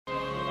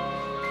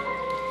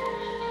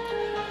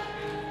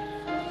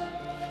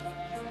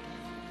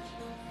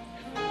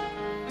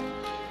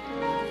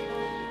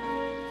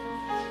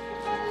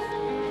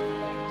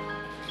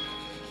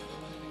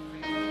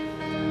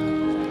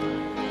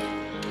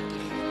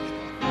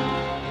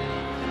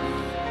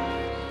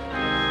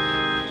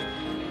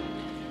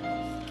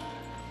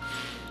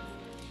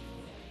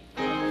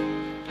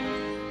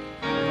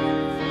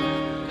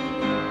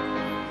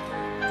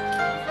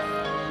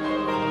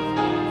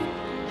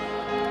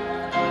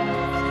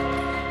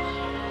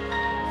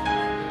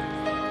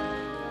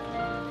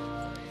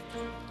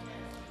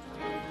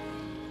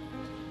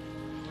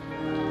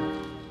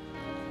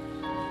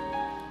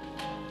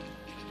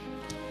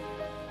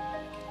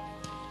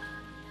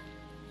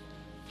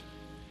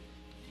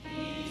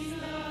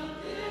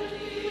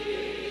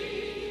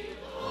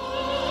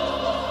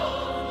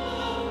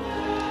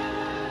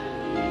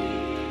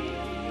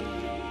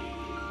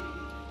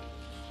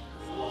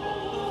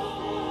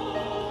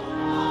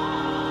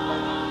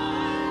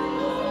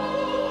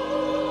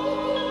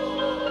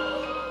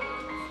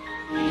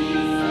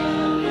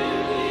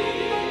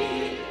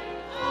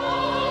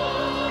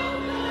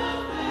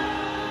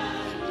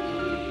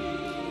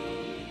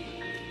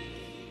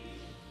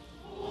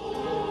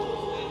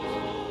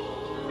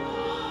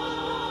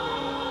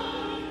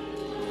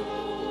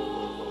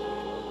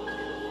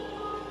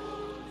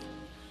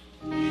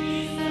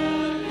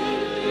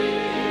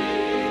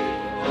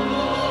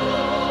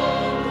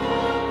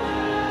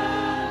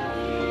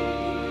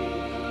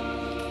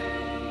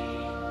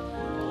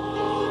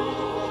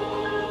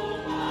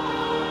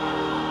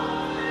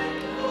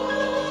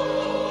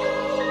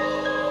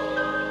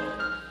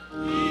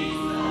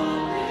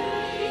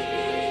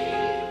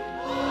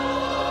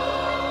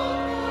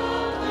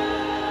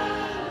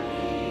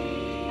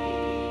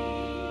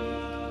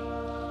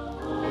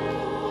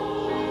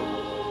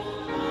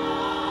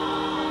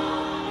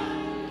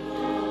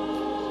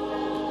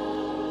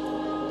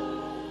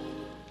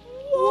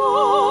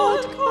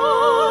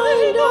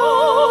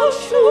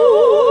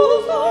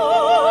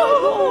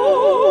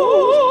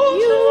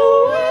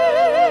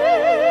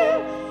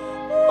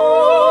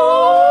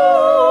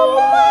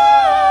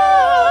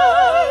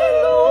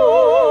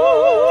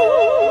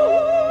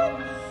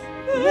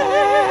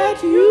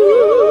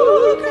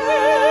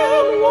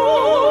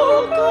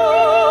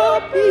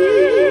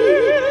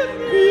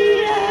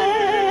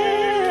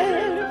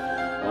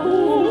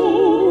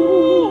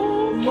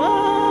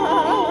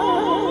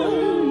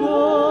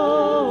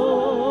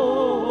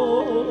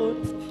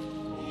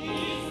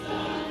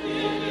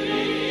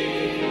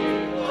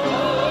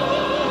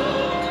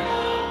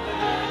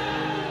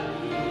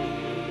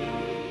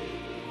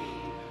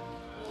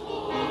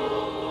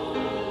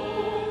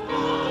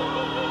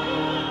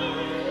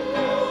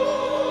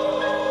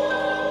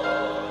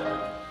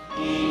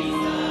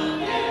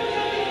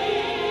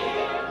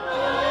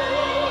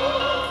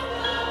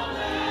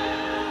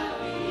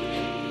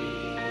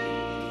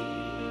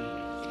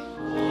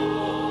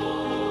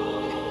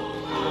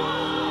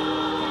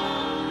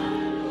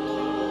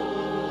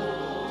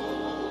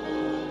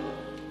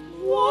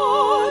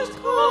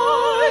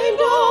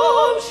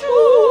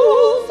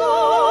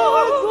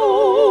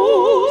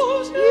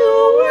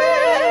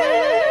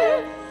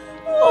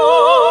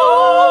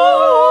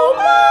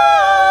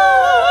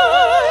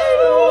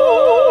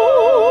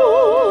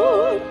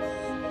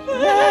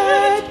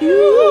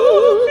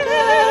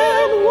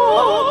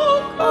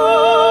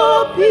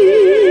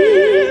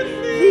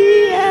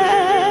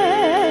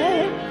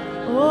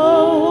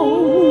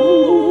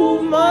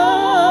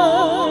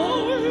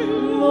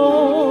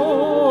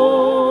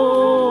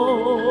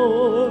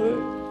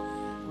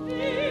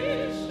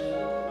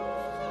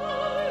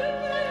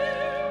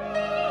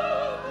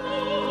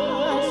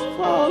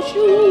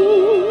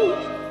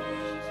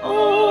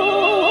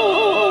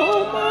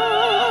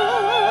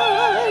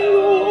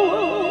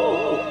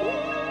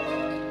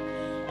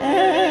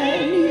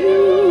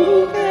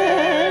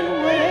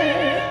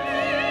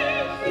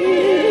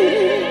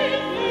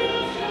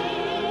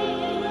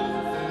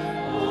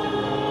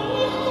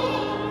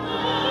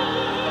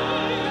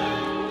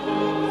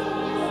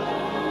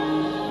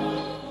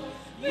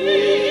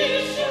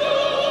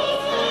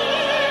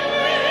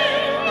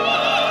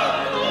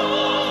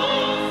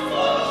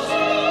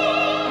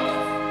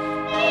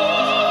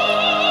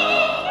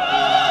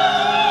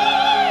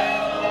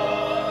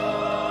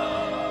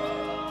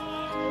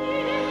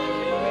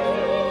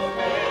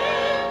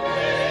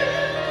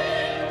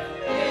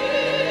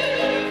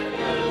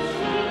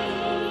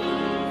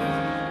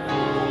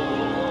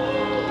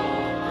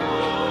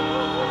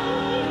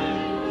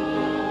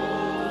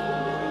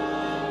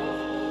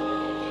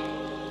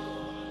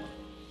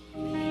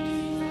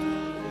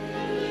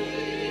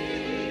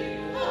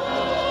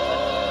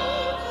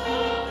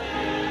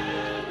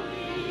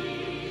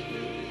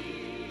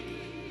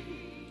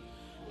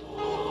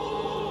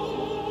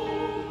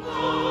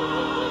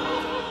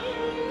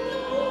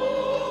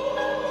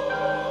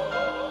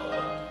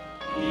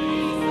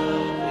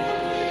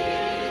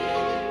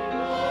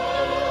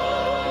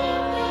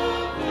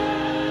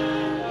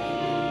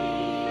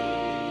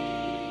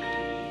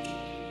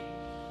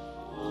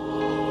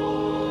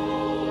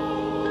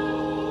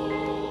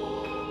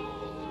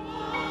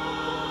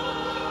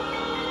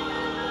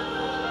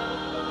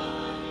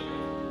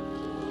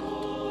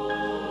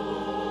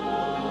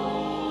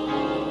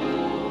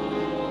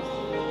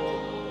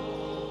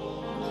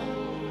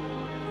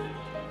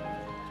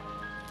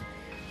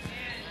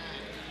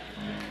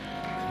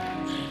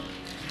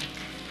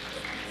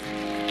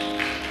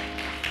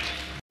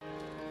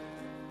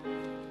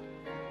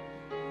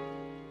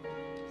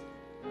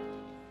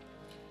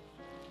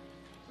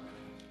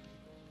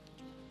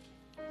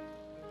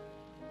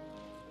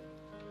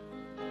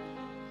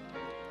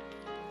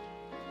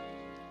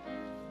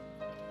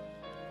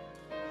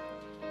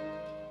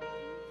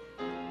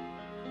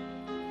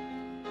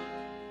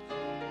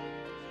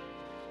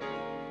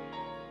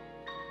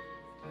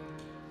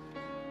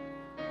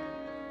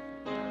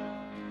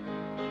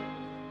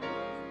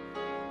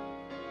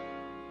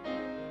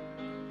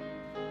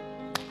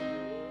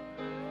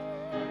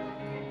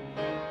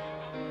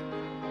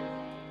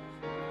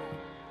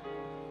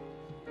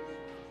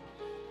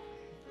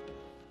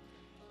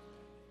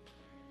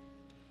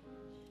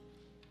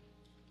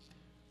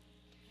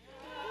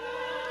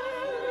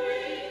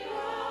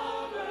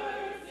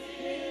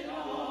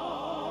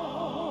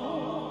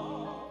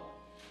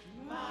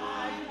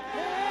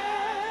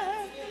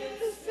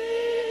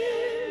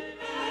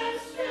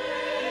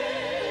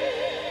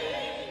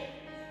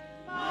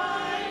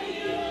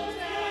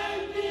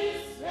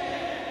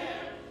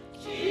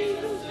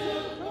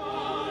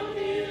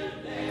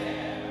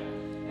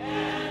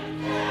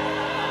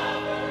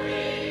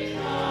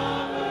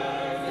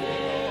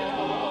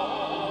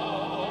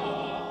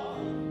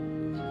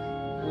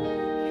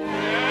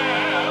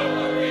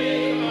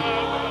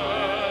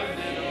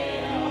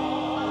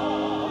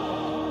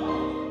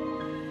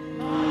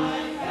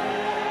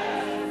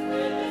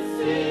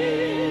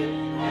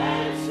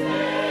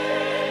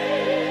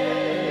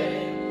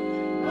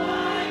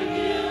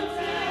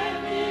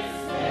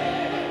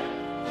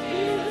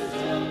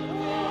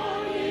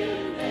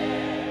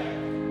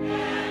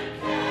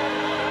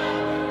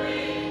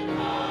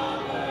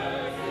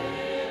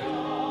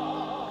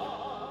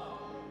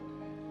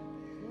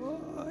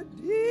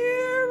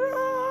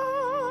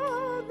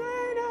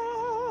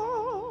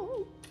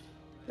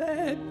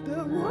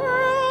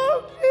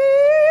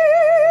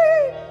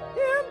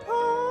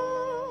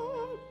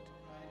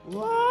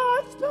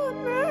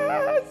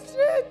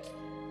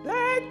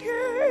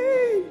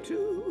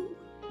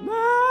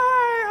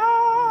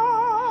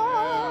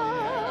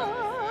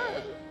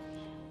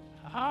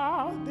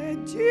that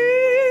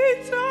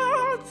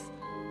Jesus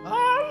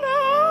alone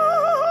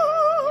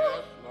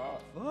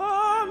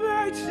for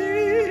my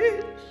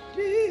sin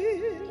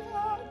did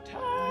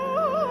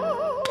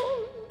atone,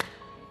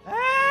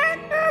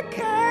 and the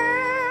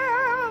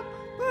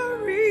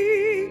Calvary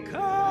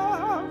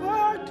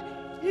covered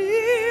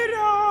it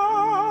all.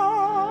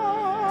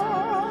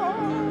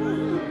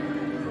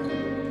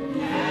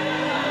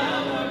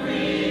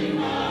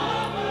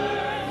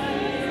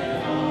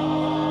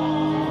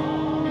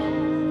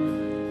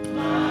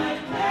 My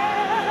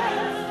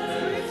past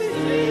with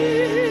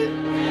sin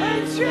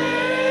and shame,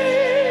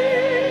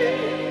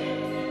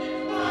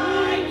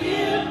 my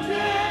guilt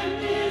and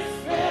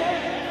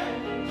despair,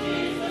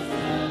 Jesus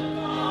took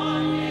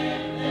on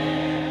him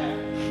there,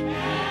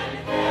 and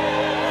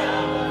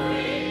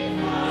Calvary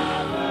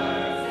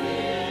covers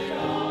it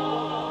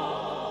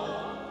all.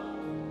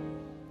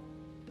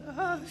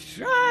 The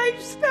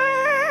stripes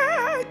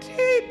that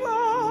he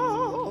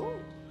bore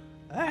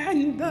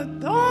and the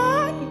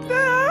thorn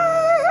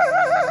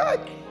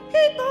that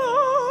he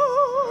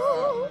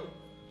bore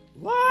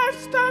was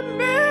the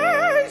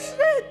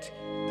message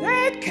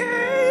that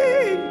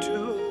came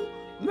to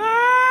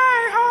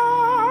my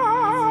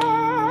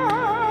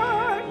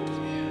heart,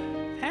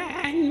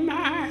 and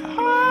my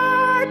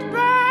heart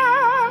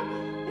bowed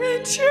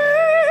in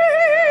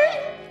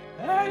shame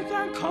as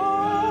I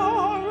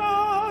call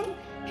on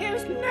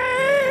his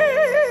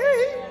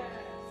name,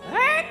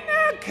 and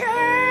the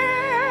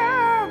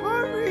Calvary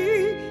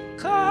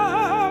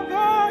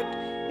covered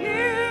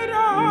it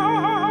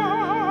all.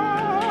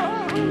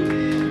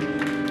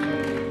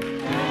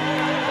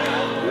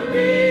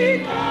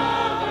 Calvary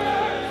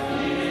covers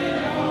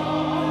it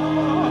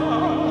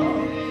all.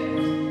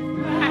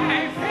 My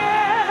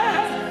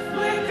past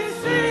with the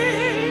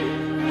sin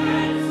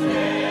and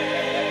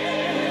shame,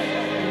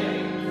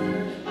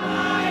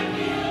 my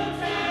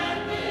guilt and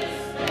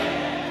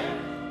despair,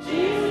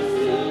 Jesus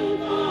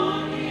took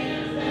on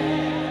him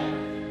there,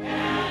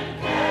 and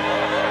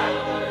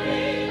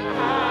Calvary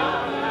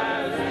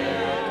covers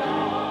it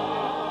all.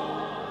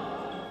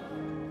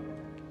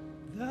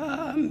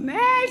 The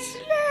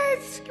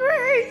matchless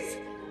grace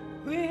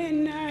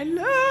when I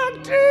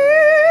looked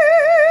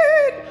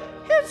in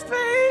his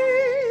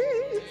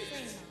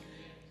face,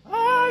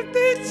 of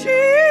the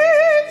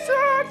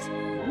Jesus,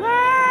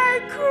 my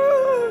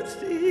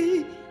crucified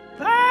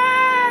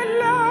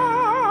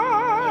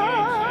Lord,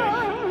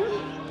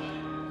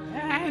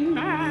 and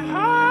my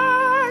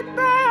heart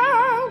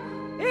bowed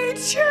in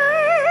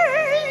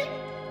shame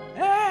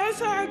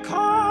as I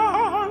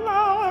call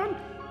on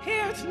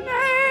his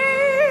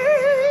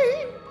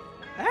name,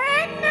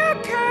 and the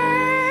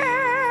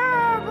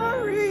Calvary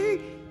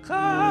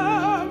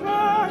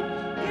covered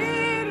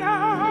it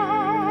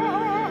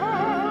all.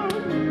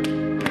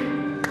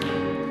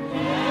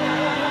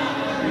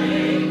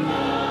 Calvary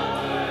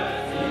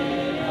covers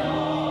it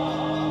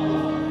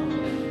all.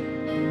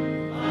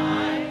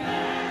 My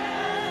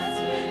past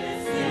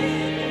with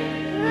sin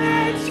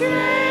and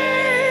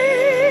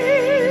shame,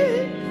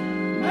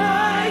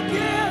 my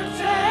guilt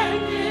and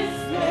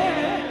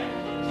despair,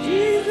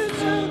 Jesus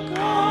took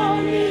on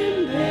him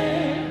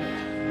there,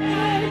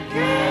 and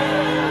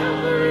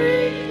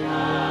Calvary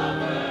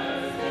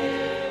covers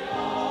it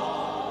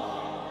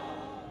all.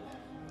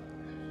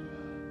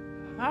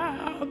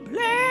 How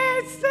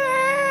blessed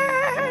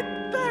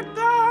the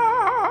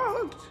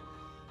thought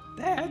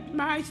that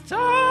my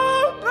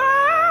soul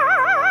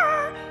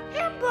by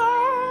him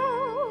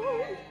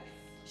bore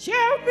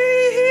shall be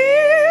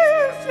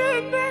his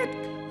in that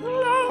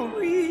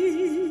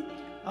glory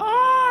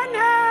on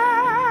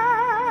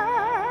high,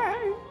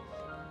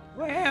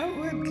 where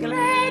with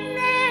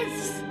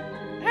gladness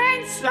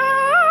and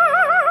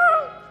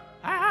song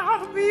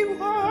I'll be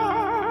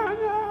one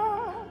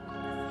of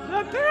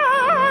the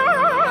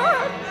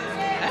throne,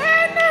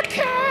 and the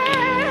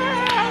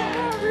Calvary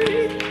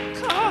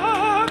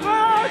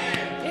covered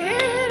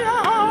it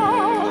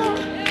all.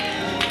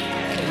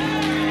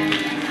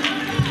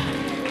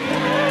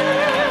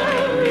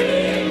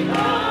 Calvary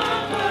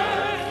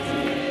covered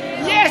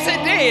it. Yes,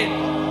 it did.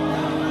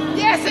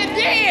 Yes, it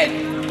did.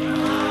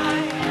 My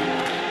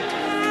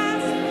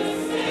past with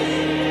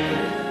sin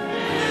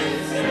and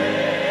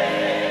shame,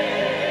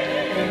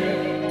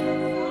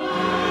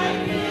 my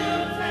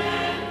guilt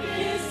and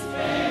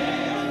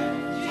despair,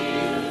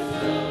 Jesus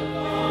took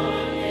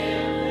on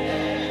him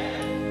there,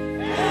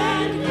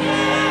 and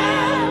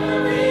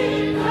Calvary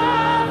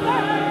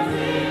covers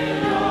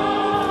it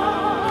all.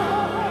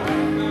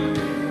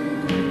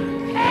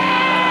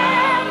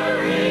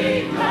 Calvary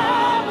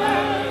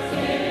covers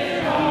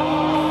it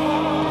all.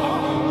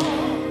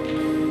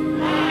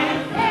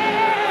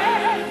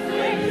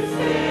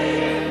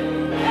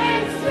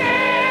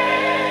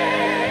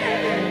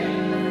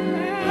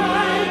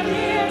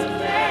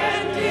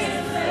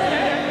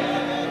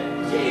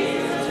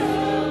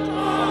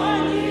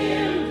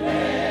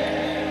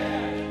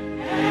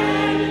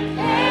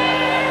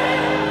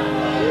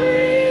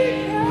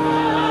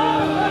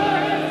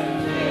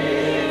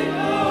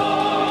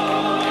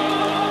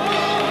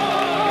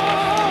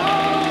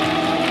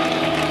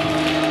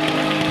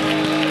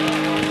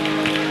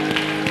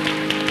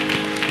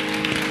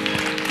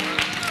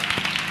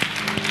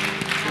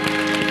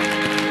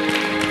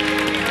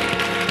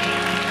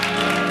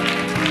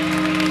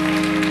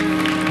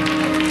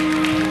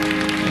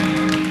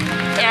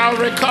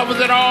 Glory covers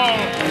it all.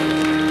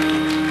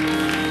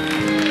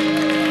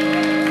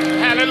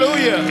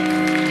 Hallelujah.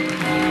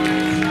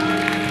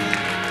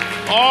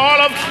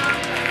 All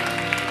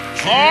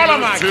of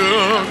my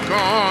took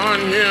on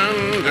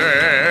him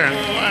there.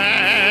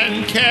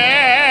 and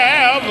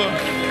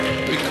Calvary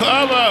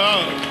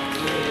cover.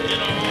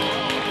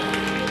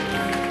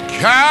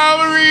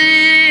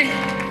 Calvary.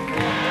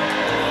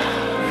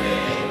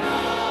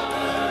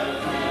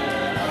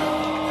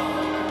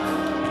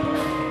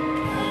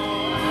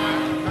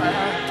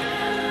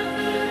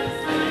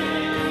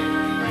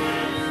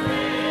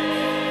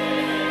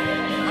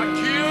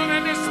 Accused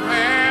and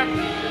despair.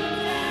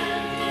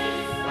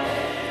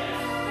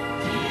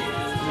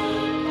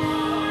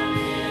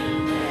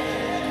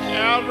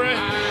 Calvary.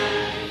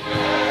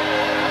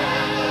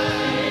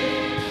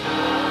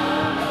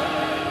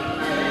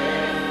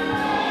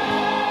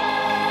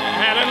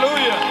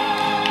 Hallelujah.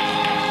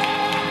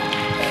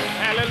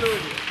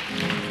 Hallelujah.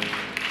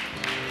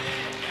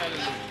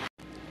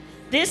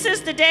 This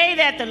is the day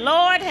that the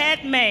Lord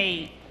had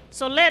made,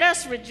 so let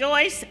us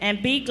rejoice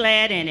and be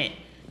glad in it.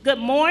 Good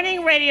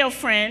morning, radio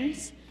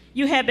friends.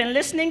 You have been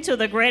listening to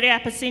the Greater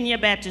Abyssinia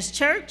Baptist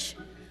Church,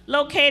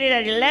 located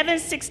at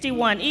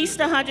 1161 East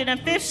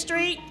 105th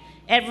Street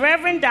at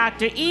Reverend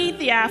Dr. E.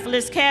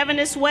 Theophilus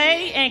Cavaness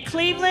Way in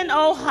Cleveland,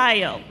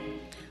 Ohio,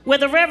 where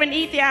the Reverend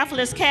E.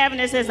 Theophilus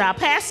Cavaness is our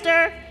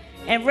pastor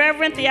and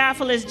Reverend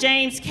Theophilus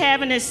James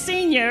Cavaness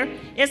Sr.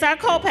 is our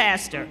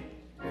co-pastor.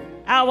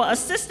 Our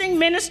assisting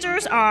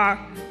ministers are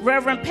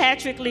Reverend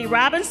Patrick Lee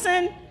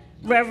Robinson,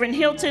 Reverend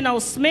Hilton O.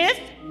 Smith,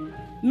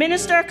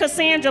 Minister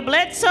Cassandra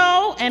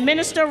Bledsoe, and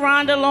Minister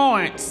Rhonda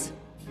Lawrence.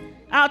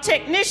 Our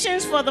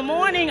technicians for the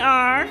morning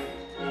are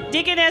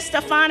Deaconess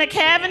Stefana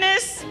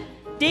Cavaness,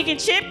 Deacon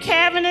Chip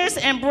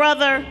Cavaness, and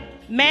Brother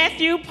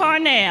Matthew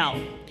Parnell.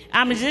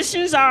 Our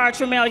musicians are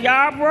Tremel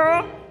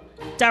Yarbrough,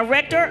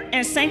 Director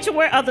and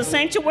Sanctuary of the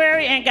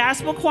Sanctuary and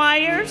Gospel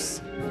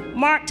Choirs,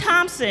 Mark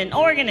Thompson,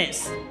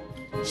 organist,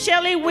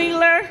 Shelley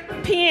Wheeler,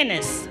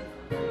 pianist,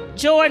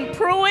 Jordan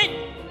Pruitt,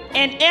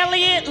 and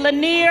Elliot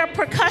Lanier,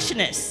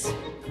 percussionist.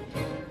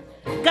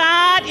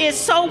 God is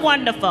so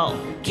wonderful.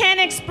 Can't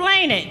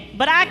explain it,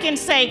 but I can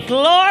say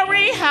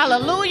glory,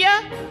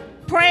 hallelujah,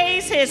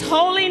 praise his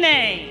holy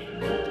name.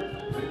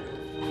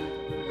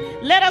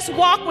 Let us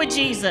walk with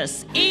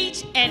Jesus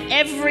each and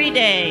every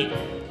day.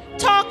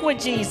 Talk with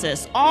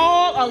Jesus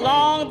all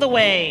along the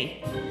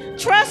way.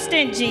 Trust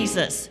in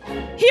Jesus.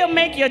 He'll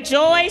make your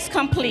joys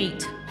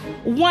complete.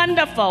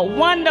 Wonderful,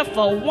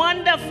 wonderful,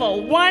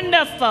 wonderful,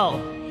 wonderful.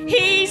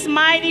 He's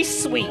mighty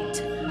sweet.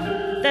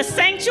 The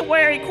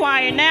Sanctuary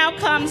Choir now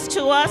comes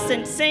to us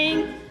and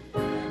sing,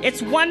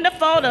 "It's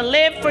Wonderful to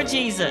Live for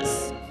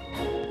Jesus."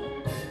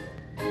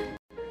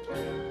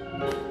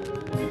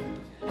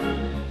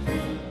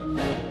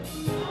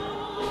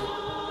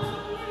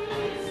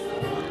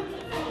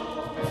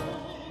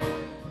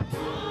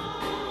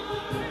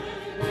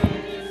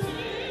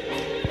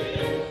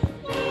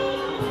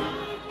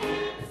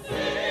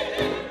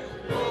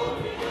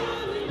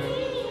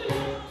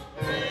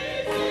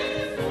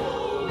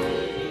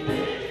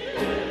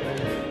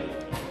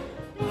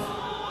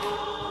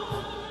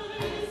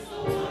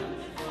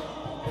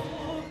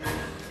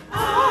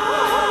 I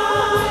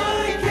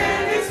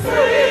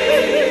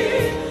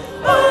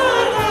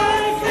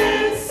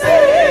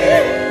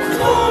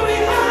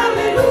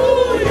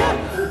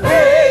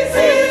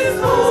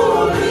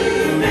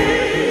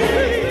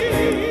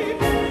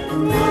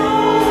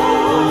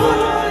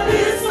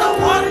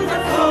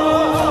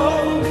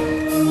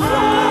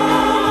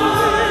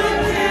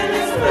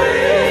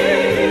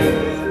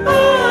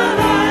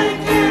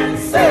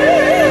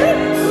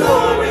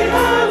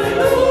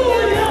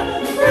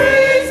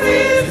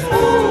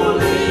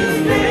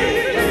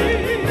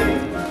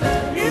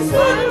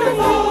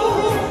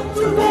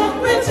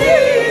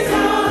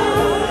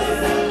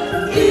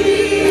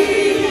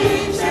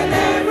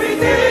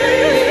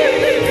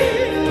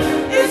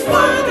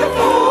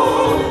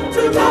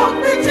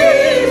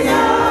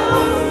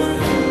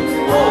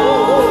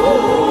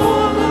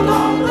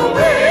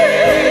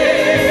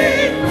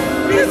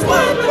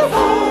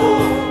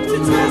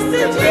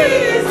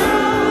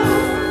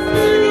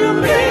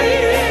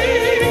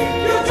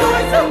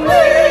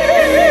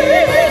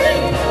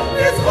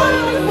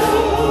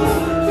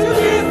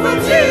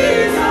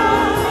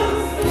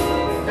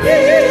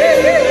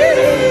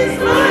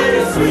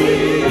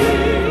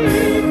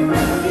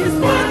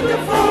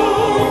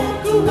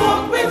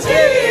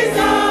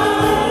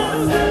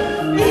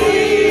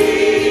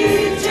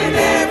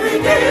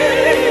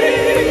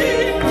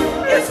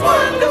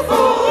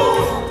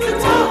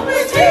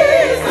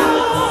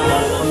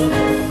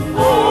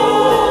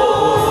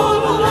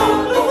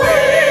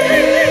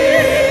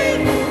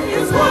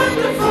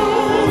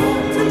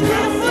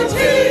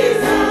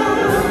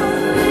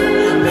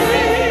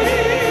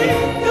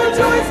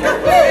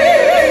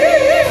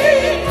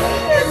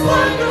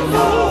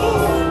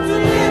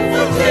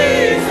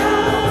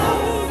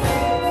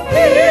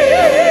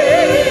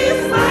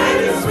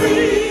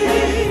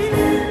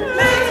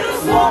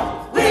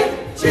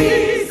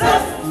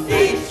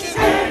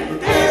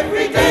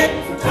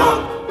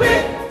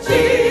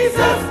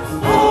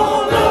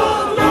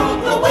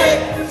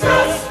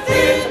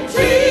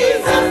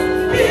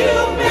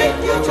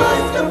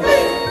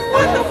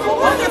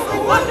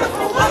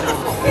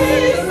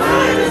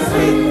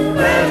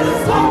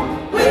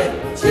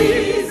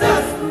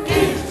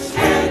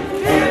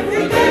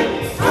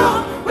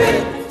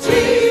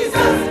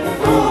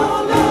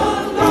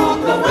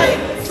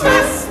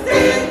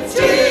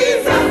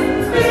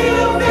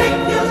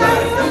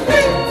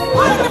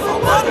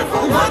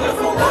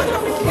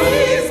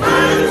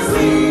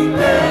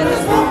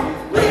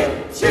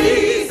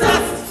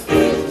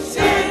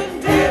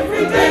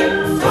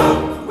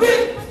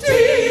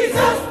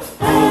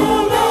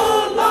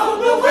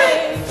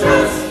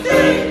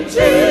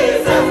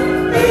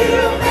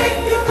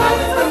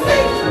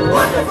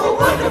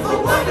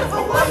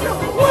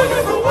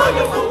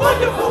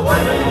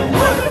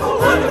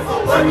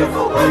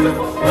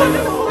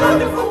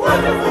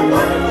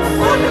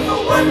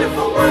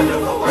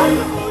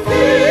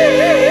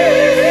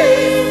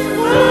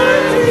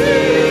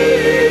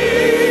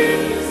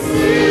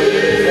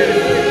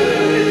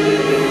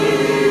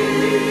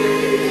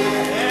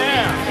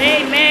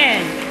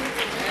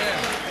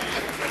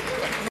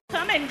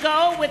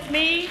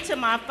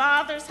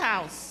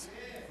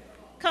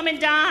Come and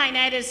dine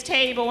at his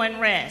table and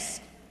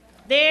rest.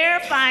 There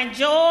find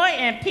joy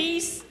and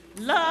peace,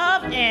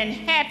 love and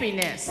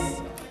happiness.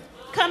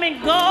 Come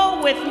and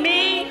go with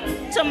me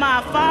to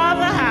my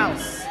Father's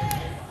house.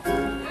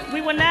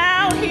 We will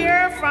now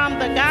hear from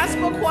the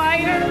gospel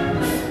choir,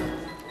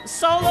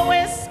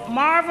 soloist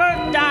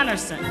Marva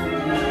Donnerson.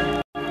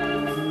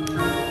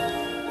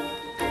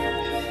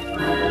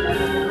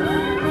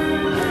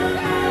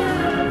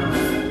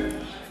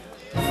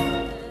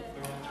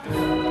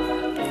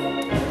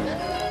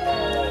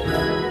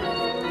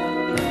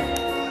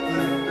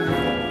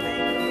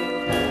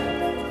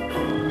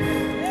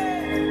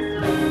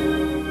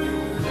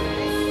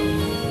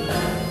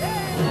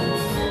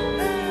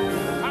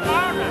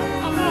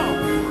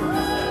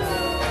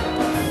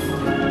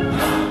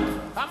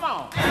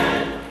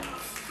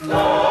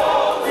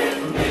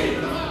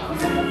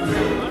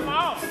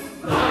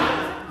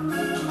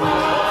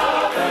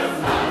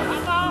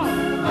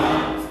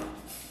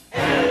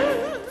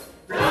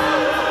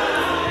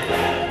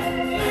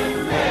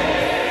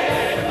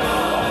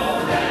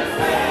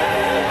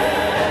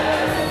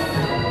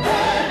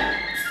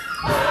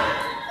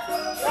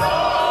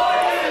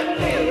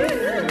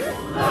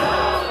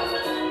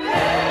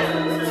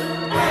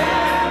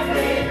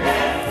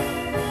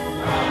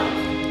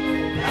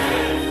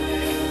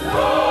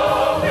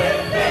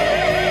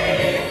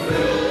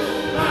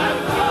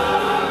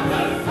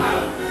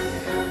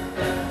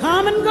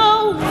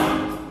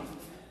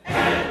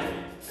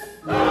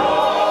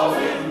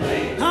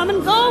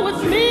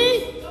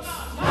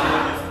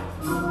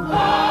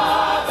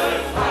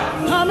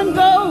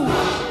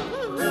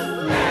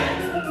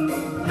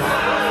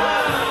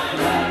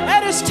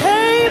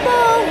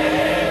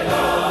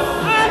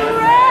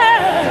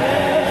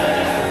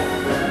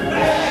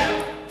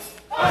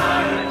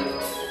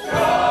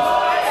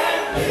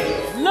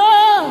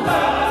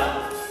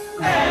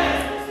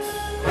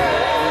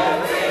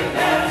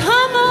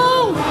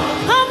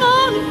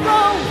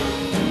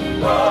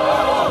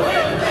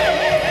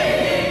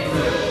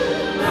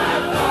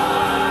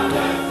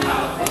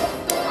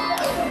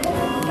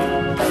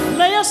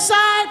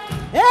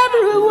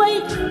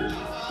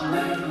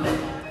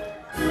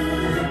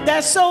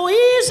 So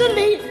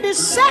easily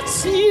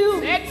besets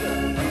you.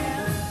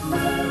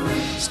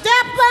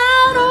 Step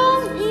out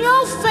on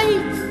your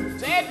faith.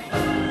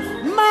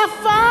 My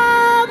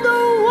Father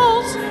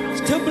wants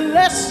to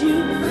bless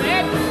you.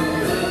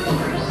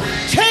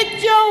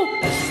 Take your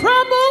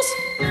troubles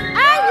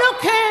and your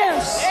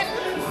cares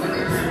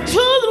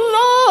to the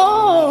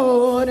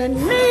Lord and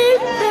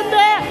leave them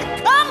there.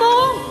 Come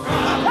on,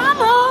 come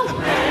on,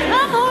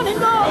 come on and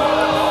go.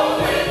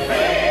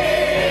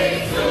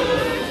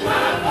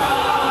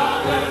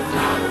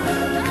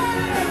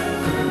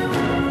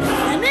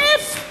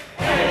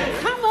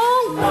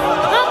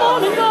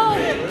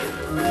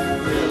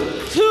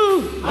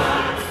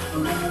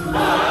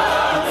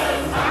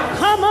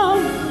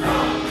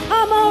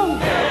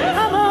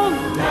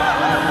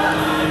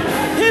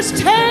 His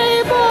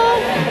table,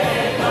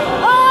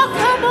 oh,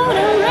 come on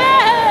and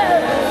rest.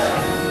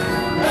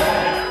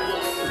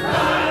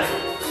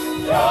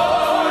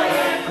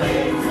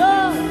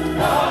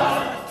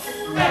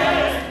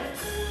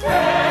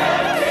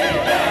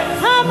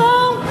 Come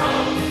on.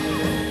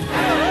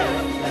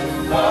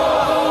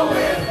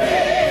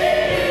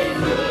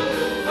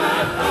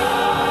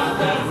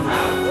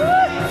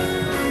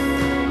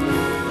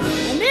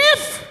 And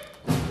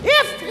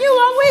if you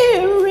are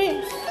weary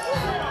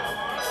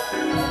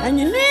and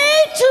you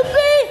need to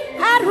be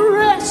at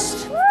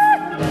rest,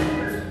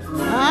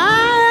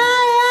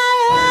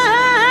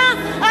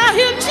 I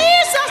hear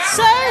Jesus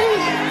say,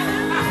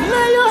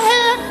 lay your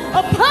head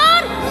upon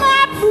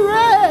my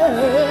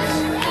breast,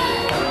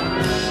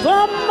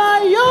 for my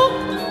yoke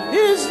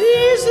is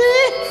easy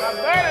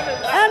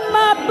and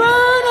my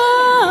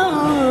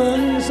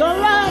burdens are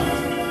light.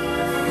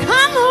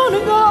 Come on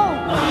and go,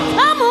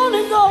 come on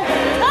and go,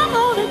 come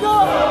on and go.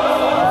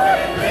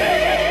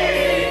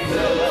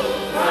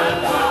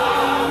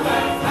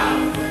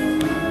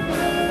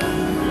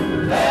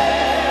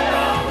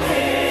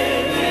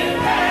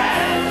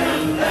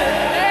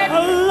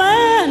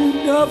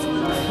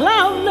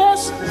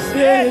 Cloudless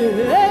day.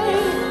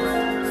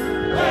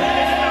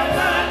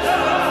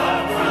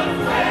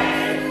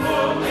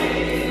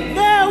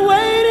 They're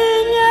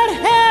waiting at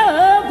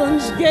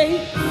heaven's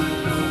gate.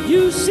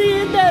 You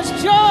see, there's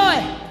joy,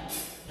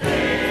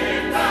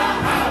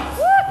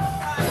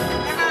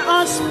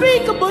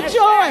 unspeakable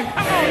joy.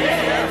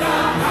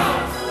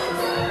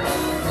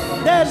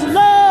 There's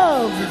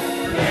love.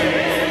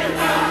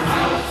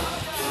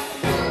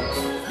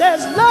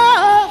 There's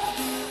love.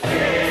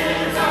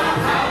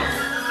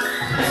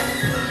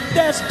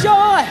 There's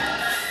joy.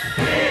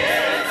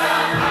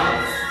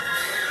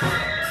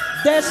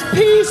 There's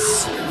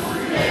peace.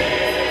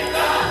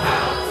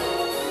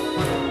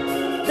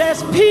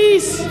 There's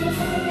peace.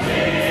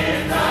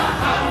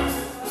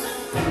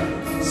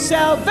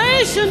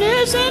 Salvation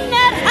is in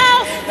that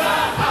house.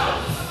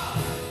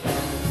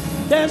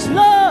 There's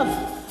love,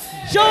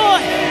 joy,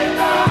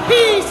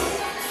 peace.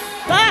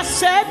 I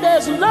said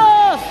there's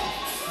love,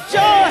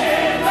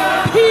 joy,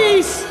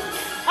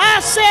 I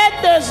said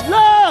there's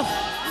love,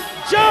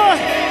 joy,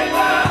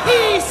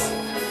 peace.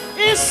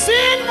 It's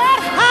in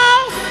that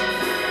house.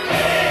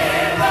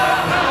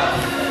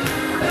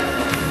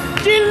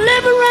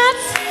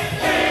 Deliverance.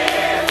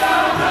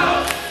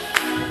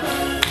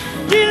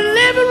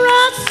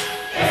 Deliverance.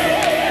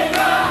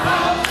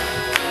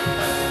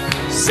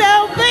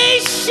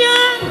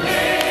 Salvation.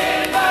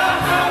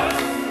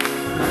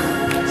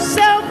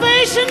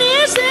 Salvation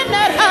is in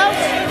that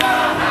house.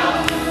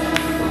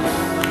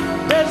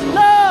 There's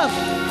love,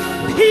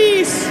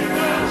 peace,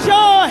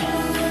 joy.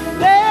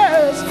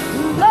 There's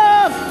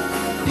love,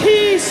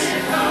 peace,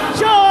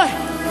 joy.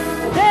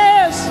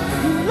 There's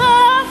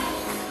love,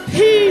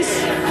 peace,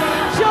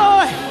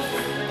 joy.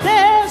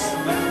 There's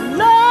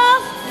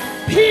love,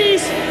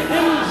 peace,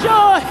 and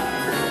joy.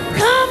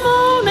 Come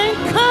on and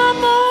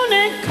come on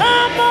and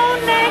come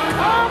on and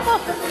come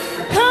on.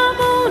 Come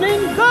on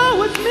and go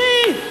with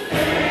me.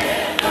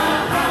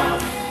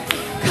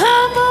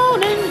 Come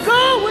on and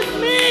go with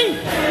me.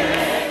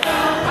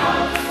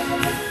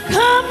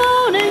 Come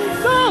on and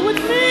go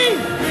with me.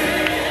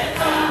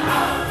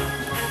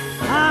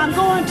 I'm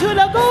going to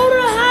the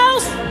golden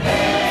house.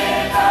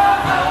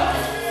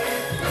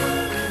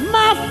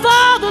 My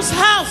Father's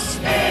house.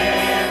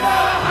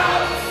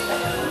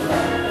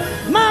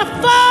 My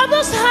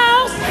Father's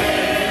house.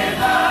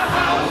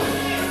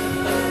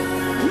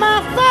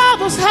 My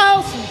Father's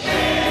house.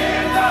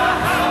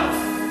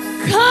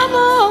 Come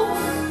on.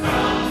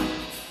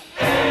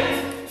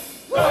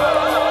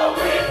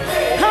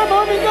 Come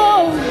on and go.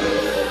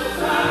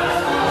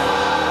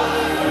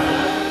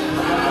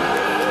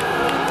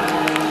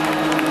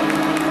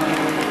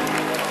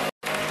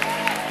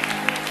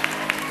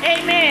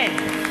 Amen.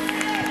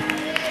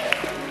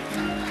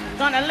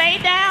 Gonna lay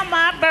down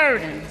my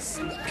burdens.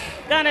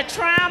 Gonna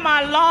try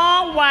my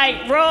long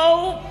white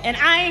robe, and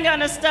I ain't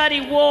gonna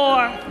study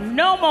war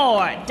no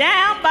more.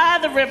 Down by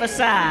the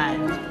riverside.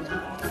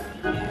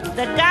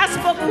 The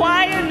gospel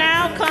choir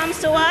now comes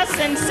to us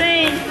and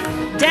sings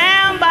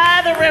Down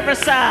by the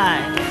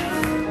Riverside.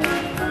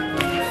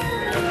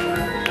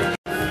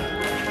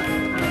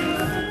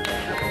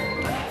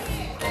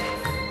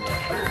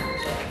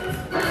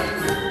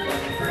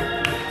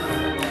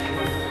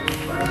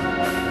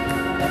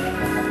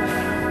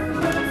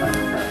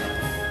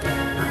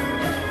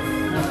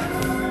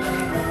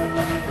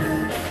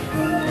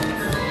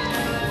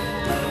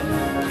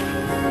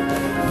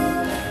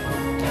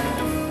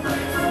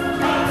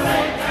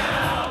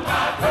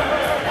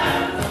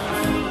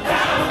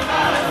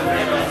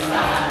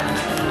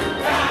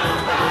 Down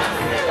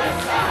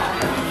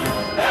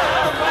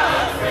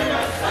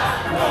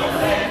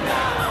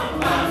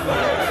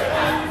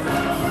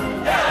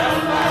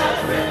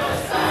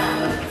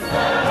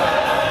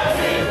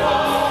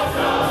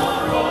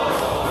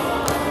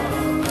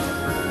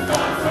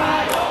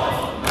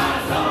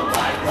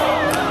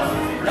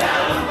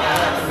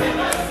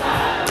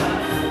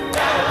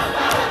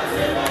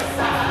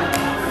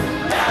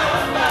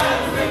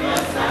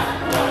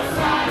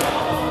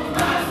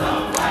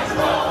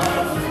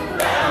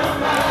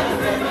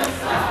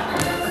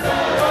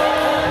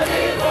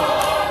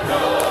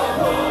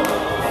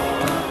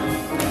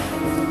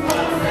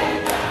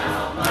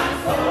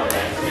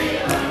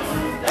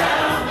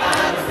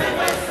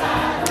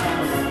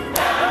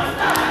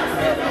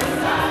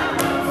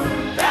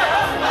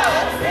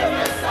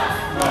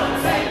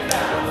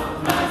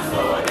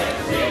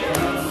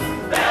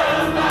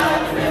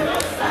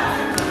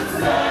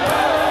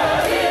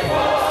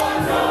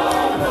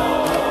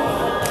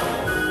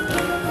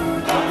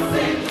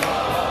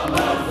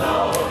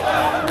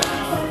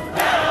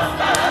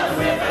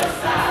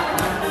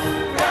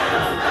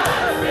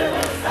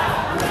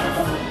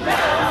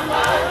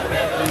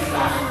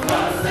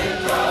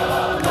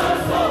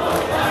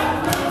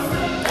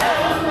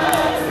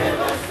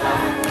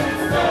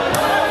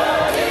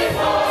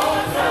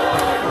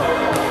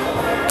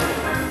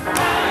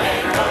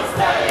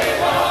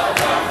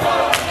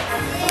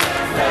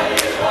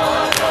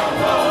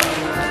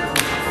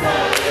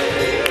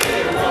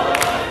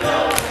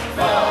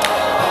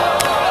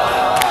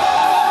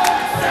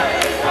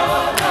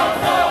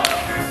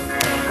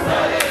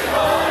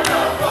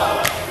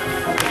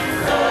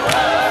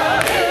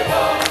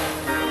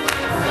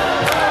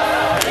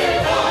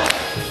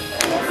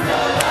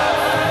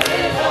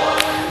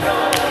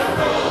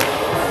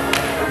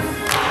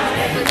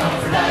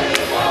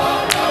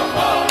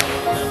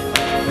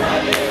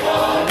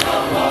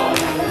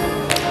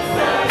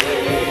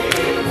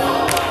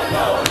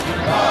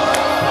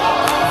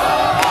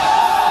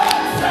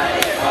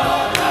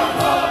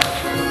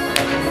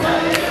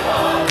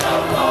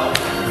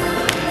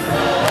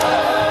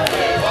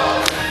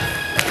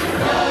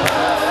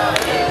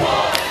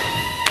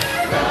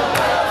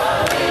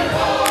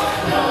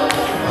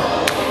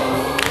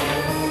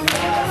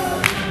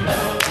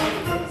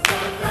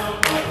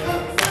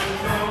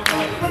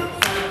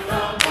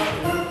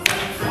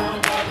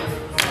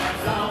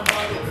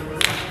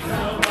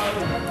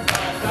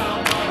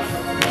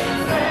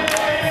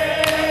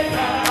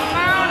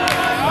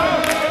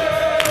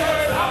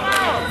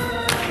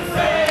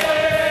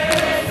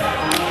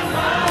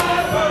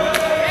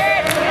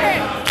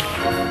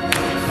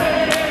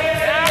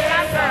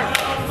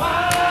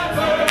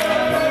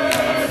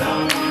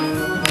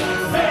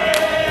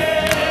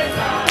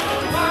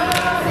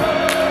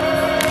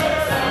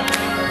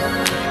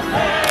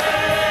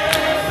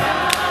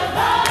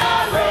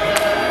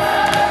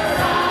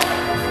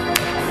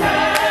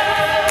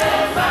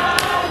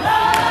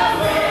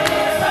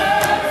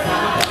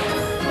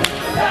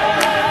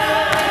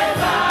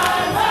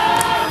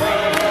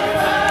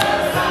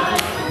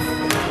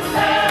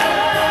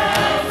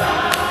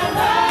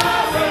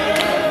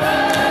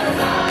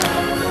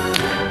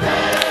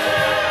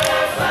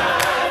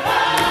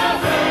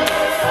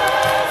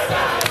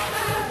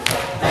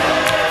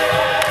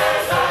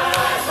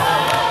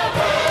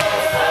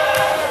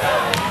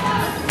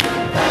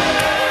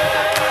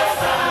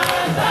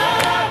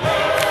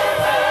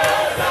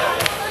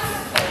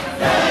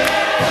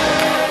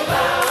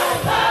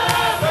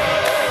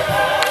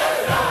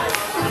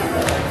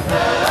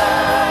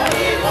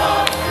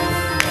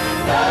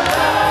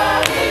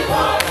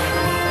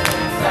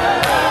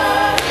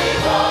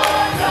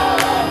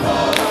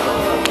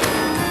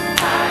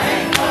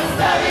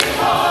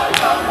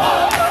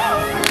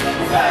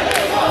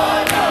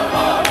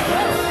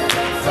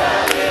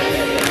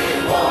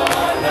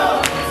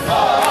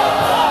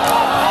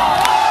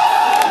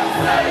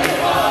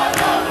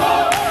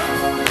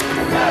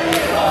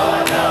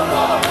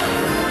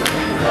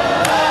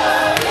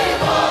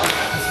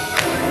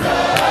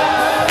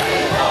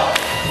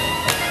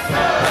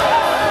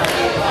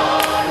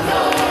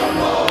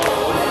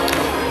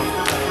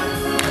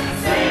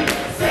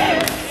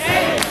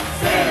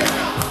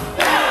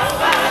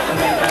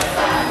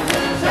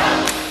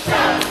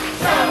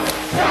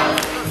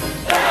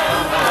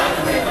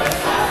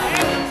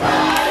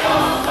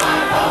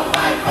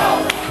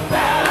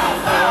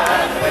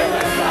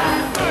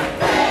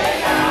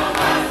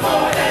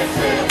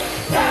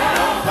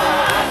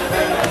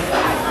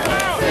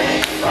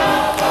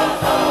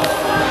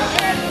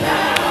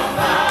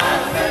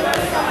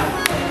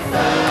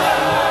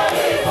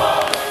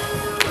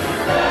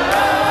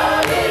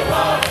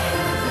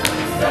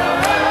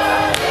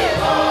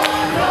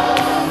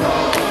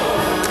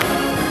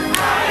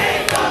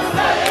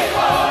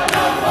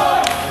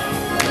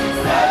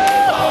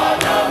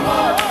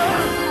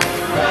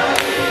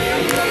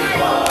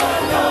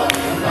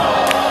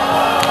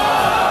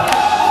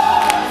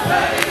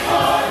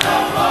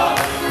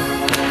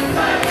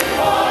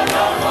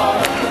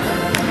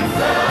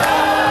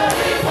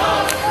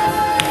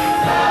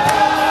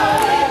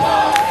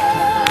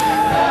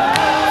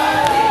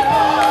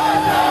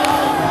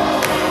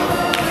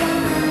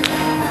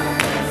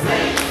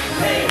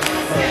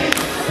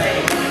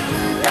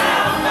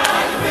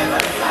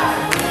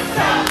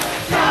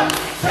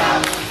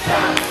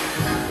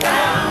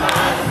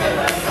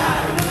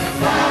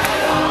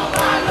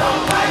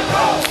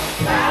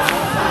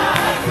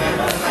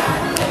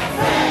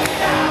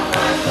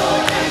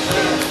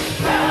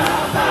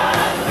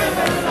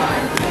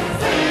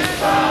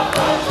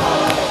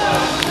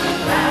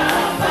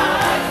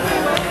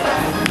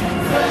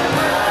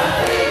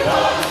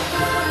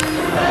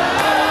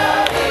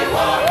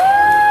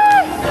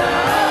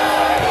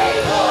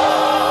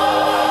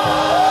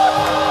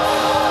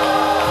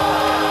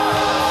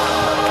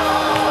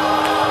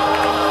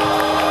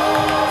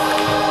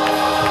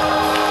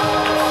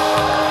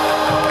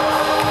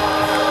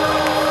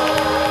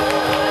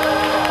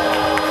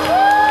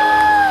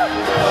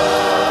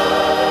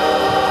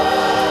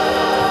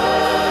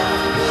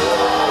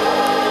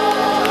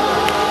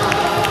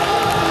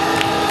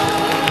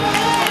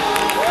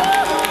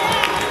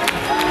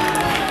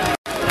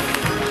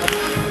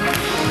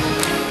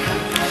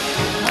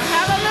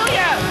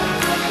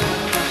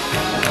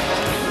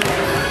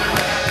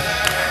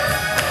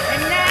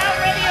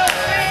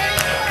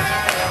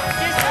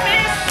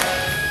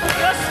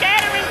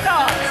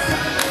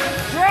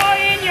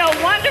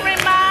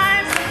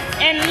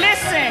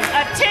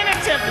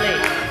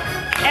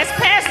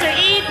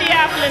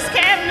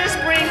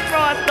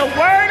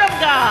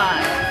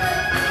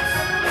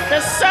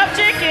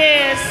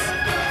is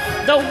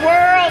the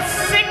world's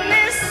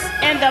sickness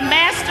and the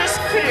master's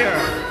cure.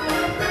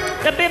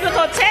 The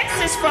biblical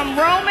text is from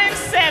Romans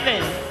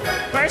 7,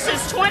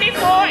 verses 24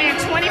 and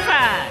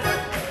 25.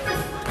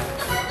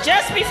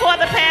 Just before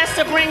the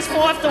pastor brings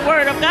forth the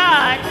word of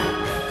God,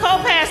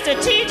 co-pastor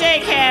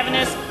T.J.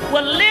 Cavanis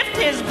will lift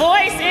his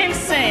voice and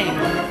sing.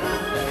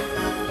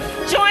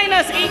 Join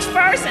us each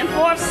first and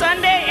fourth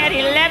Sunday at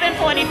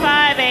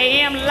 11:45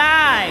 a.m.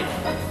 live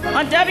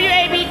on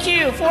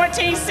WABQ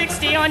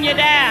 1460 on your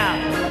dial.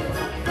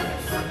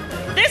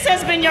 This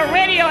has been your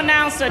radio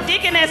announcer,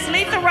 Deaconess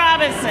Letha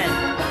Robinson.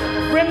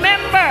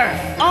 Remember,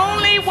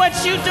 only what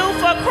you do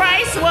for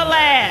Christ will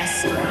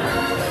last.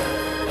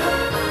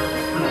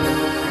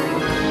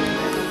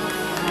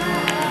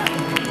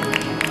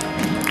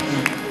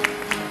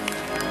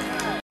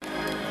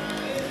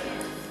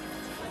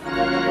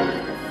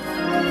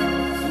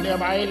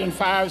 Nehemiah 8 and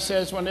 5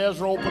 says, when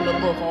Ezra opened the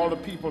book, all the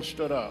people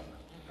stood up.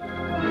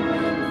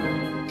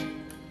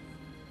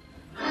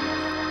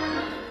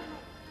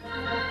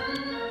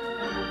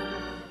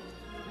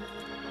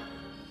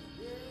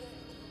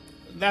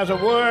 There's a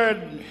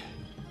word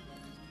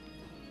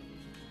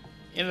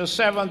in the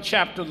 7th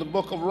chapter of the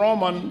book of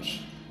Romans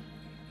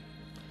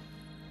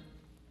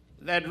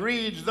that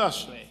reads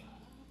thusly: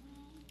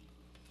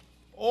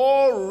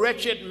 O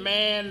wretched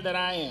man that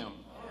I am,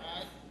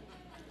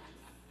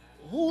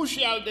 who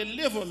shall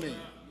deliver me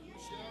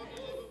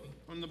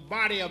from the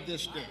body of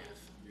this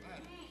death?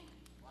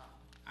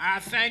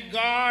 I thank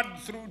God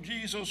through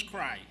Jesus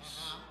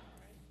Christ,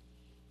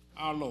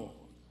 our Lord.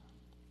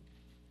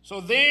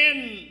 So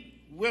then,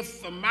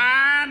 with the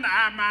mind,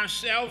 I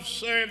myself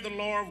serve the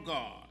law of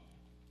God,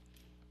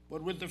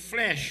 but with the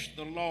flesh,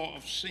 the law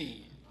of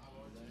sin.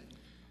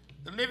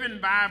 The Living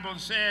Bible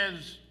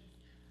says,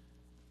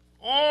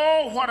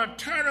 oh, what a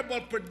terrible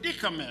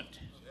predicament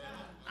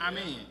I'm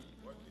in.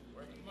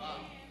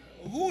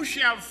 Who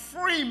shall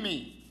free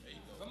me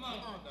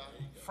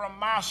from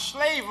my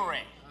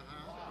slavery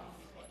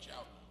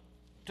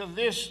to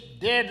this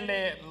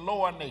deadly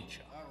lower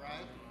nature?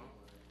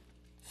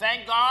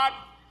 Thank God.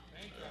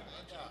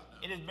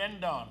 It has been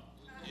done.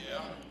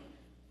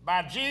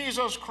 By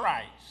Jesus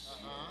Christ,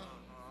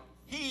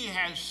 he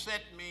has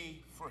set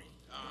me free.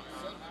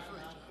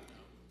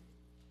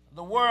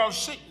 The world's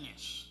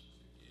sickness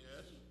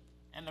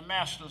and the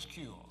master's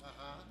cure.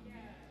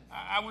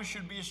 I wish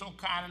you'd be so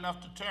kind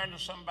enough to turn to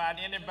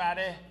somebody,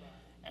 anybody,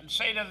 and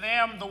say to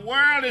them, the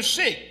world is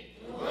sick.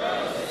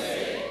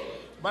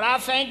 But I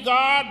thank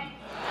God,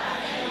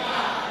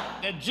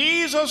 that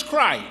Jesus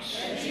Christ,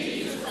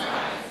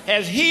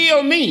 has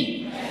healed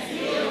me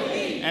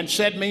and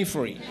set me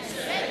free.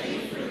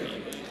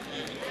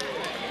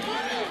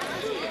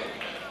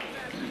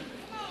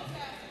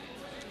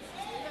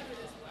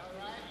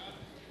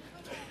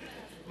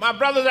 My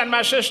brothers and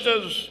my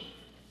sisters,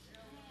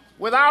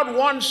 without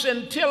one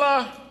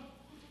scintilla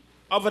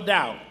of a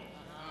doubt,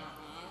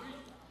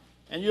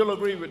 and you'll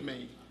agree with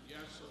me,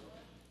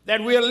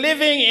 that we're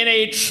living in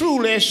a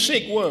truly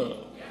sick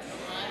world.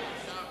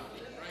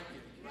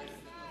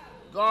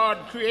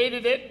 God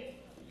created it.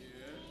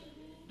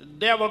 The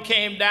devil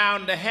came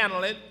down to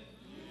handle it,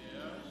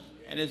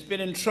 and it's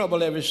been in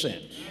trouble ever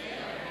since.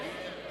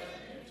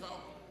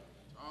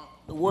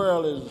 The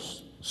world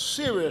is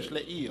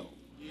seriously ill.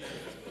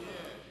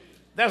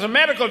 There's a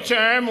medical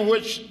term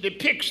which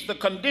depicts the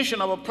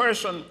condition of a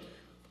person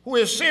who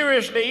is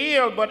seriously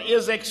ill but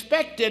is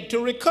expected to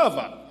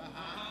recover.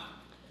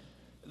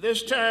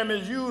 This term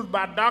is used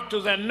by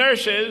doctors and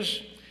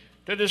nurses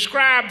to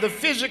describe the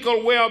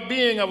physical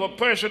well-being of a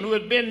person who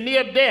has been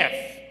near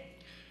death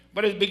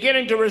but is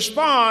beginning to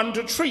respond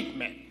to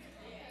treatment.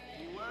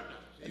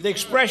 The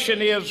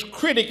expression is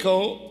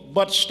critical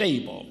but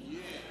stable.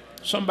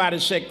 Somebody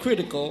said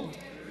critical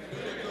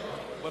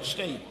but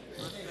stable.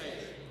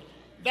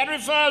 That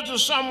refers to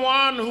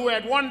someone who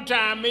at one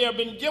time may have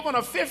been given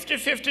a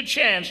 50-50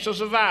 chance to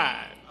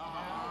survive,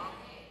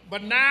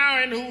 but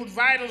now in whose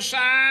vital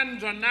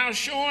signs are now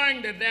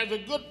showing that there's a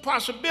good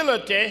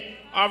possibility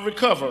of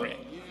recovery.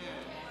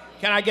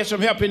 Can I get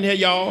some help in here,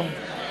 y'all?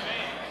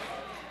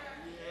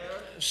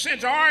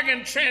 Since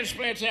organ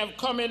transplants have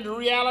come into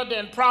reality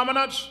and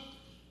prominence,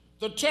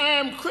 the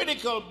term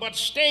critical but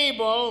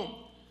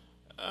stable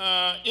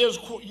is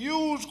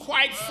used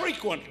quite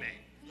frequently.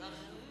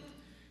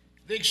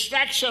 The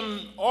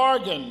extraction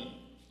organ,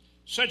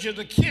 such as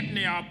the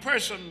kidney or a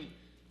person's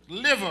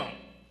liver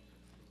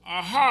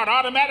or heart,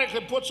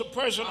 automatically puts a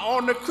person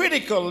on the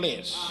critical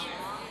list.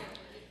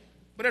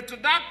 But if the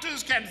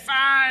doctors can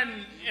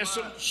find a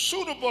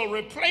suitable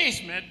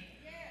replacement,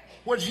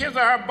 which his or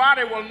her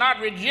body will not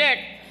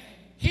reject,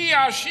 he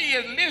or she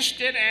is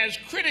listed as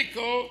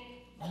critical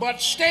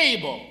but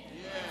stable.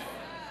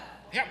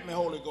 Help me,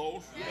 Holy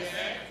Ghost.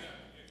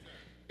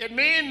 It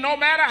means no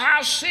matter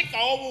how sick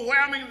or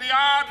overwhelming the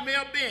odds may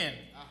have been,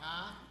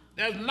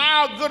 there's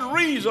now good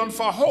reason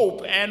for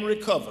hope and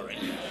recovery.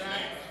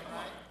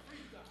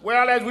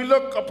 Well, as we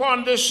look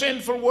upon this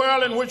sinful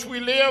world in which we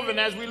live, and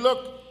as we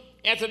look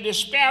at the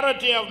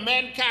disparity of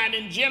mankind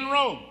in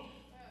general,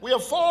 we are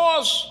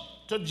forced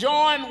to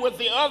join with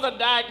the other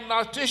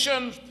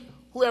diagnosticians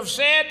who have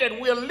said that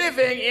we're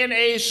living in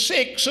a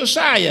sick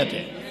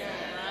society.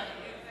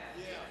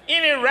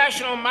 Any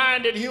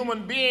rational-minded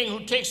human being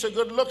who takes a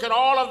good look at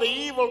all of the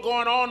evil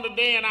going on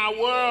today in our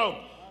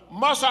world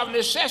must of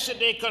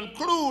necessity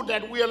conclude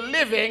that we are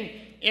living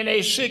in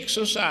a sick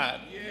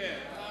society.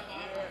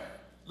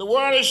 The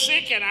world is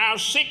sick, and our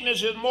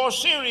sickness is more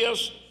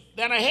serious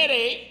than a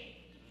headache,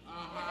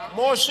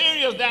 more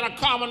serious than a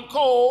common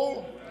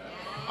cold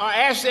or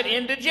acid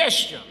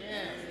indigestion.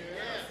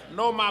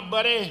 No, my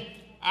buddy,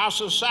 our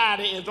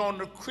society is on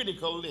the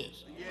critical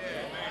list.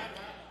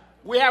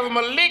 We have a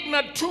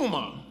malignant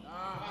tumor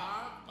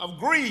of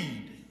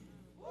greed.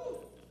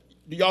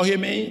 Do y'all hear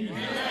me?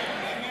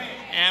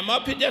 Am I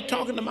up here just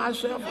talking to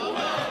myself?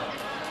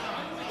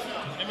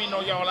 Let me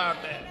know y'all out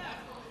there.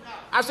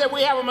 I said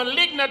we have a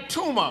malignant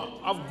tumor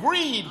of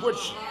greed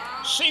which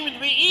seems to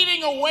be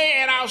eating away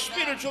at our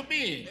spiritual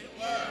being.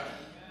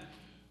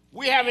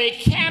 We have a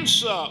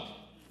cancer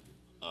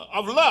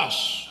of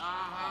lust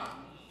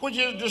which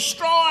is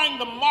destroying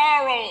the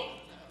moral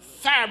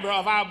fiber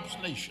of our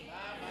nation.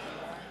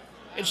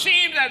 It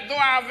seems as though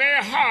our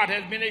very heart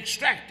has been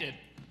extracted,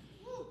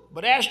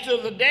 but as to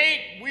the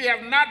date, we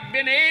have not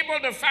been able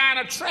to find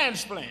a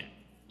transplant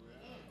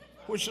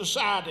which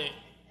society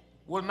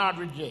will not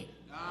reject.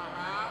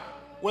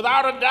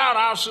 Without a doubt,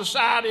 our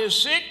society is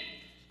sick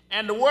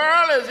and the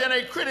world is in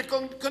a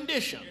critical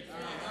condition.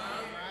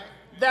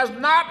 There's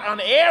not an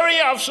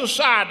area of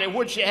society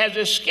which has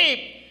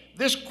escaped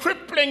this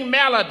crippling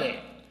malady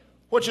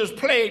which has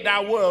plagued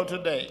our world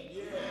today.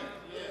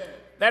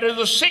 That is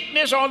a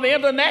sickness on the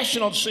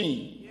international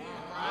scene.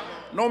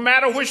 No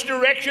matter which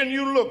direction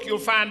you look, you'll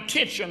find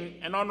tension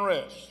and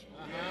unrest.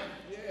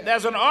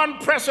 There's an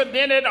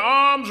unprecedented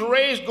arms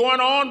race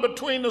going on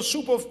between the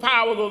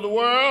superpowers of the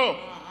world.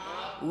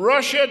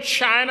 Russia,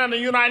 China, and the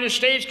United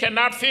States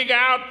cannot figure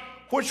out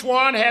which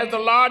one has the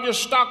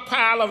largest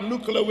stockpile of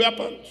nuclear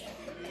weapons.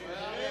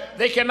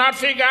 They cannot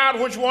figure out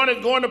which one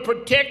is going to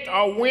protect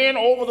or win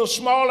over the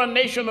smaller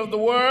nation of the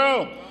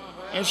world.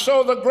 And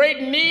so the great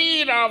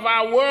need of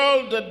our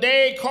world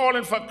today,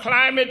 calling for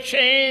climate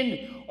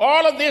change,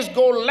 all of this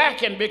go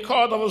lacking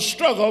because of a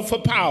struggle for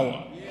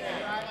power.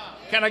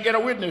 Can I get a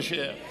witness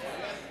here?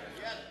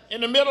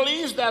 In the Middle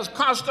East, there's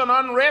constant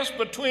unrest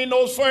between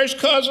those first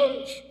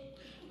cousins,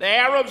 the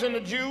Arabs and the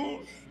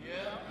Jews.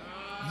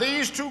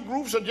 These two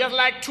groups are just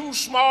like two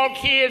small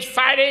kids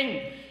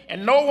fighting,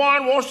 and no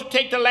one wants to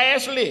take the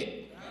last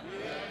lick.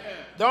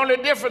 The only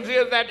difference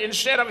is that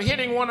instead of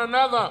hitting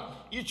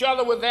each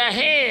other with their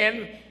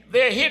hand,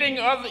 they're hitting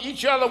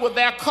each other with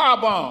their car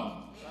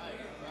bomb.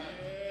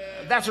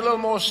 That's a little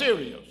more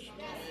serious.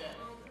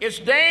 It's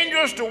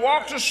dangerous to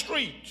walk the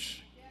streets,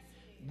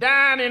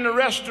 dine in a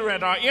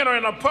restaurant, or enter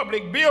in a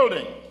public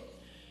building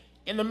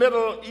in the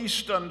Middle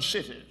Eastern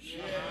cities.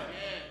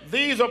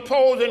 These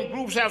opposing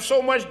groups have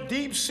so much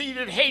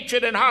deep-seated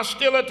hatred and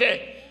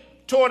hostility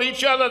toward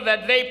each other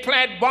that they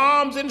plant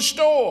bombs in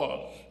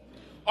stores,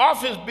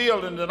 office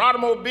buildings, and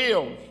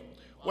automobiles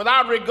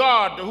without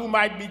regard to who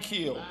might be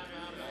killed.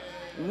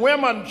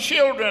 Women,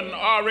 children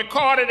are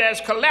recorded as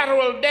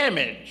collateral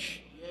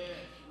damage.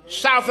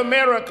 South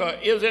America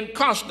is in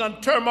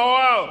constant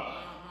turmoil.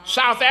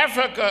 South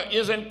Africa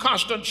is in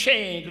constant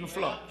change and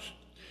flux.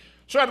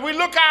 So as we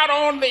look out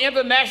on the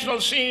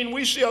international scene,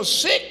 we see a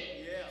sick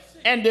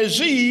and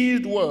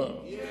diseased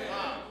world.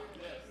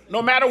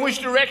 No matter which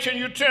direction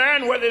you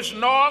turn, whether it's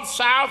north,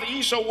 south,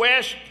 east, or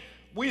west,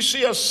 we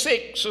see a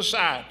sick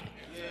society.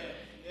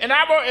 And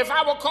if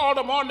I were called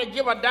upon to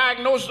give a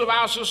diagnosis of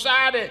our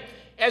society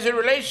as it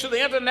relates to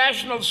the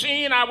international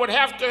scene, I would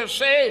have to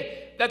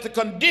say that the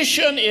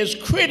condition is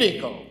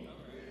critical.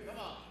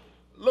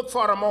 Look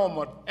for a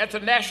moment at the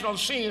national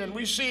scene and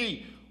we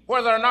see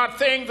whether or not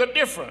things are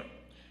different.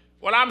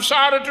 Well, I'm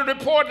sorry to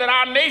report that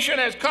our nation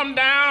has come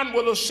down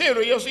with a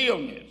serious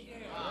illness.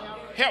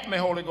 Help me,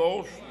 Holy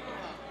Ghost.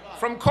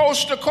 From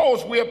coast to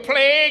coast, we are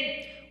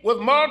plagued with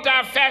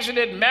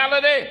multifaceted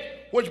malady,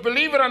 which,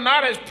 believe it or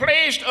not, has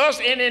placed us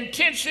in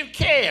intensive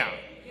care.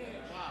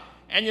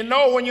 And you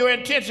know, when you're in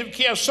intensive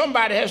care,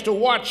 somebody has to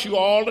watch you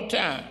all the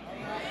time.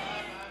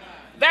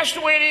 That's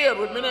the way it is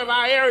with many of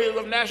our areas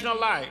of national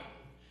life.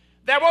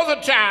 There was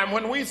a time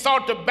when we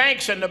thought the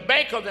banks and the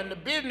bankers and the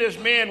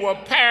businessmen were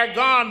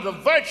paragons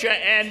of virtue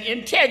and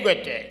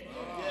integrity.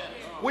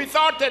 We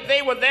thought that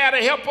they were there to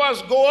help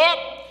us go up,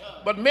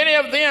 but many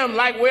of them,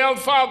 like Wells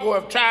Fargo,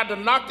 have tried to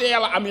knock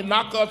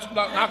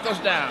us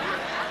down.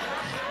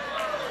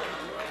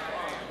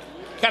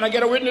 Can I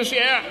get a witness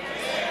here?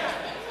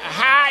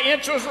 High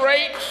interest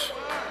rates,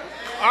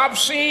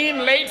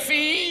 obscene late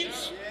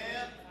fees,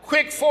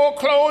 quick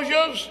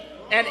foreclosures,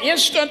 and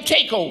instant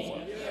takeover.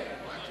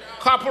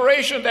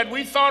 Corporations that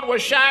we thought were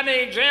shining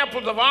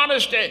examples of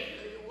honesty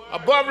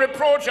above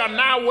reproach are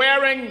now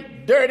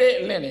wearing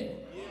dirty linen.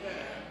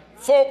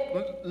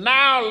 Folk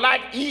now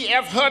like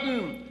E.F.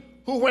 Hutton,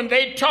 who when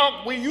they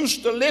talk we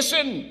used to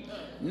listen,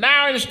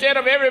 now instead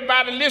of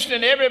everybody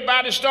listening,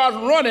 everybody starts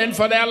running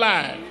for their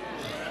lives.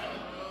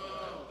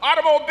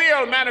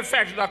 Automobile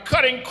manufacturers are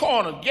cutting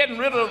corners, getting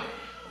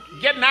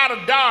out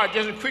of Dodge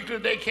as quickly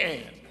as they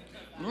can,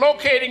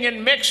 locating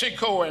in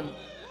Mexico and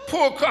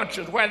poor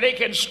countries where they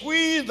can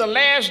squeeze the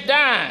last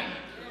dime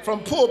from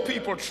poor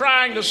people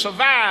trying to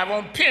survive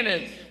on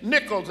pennies,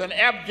 nickels, and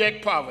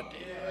abject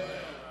poverty.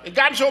 It's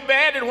gotten so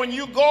bad that when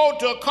you go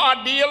to a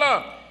car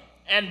dealer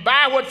and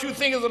buy what you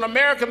think is an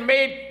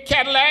American-made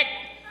Cadillac,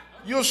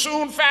 you'll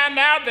soon find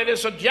out that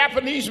it's a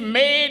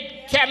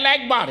Japanese-made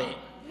Cadillac body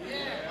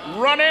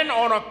running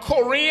on a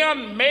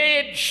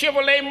Korean-made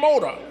Chevrolet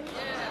motor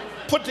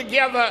put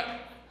together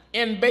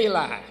in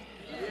Beilai.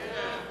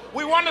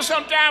 We wonder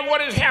sometimes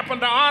what has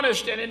happened to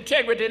honesty and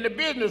integrity in the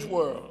business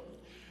world.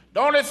 The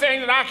only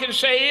thing that I can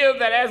say is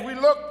that as we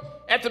look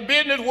at the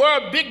business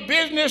world, big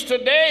business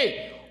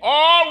today,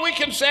 all we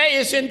can say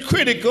is in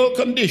critical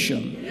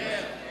condition.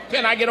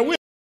 Can I get a witness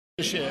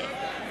here?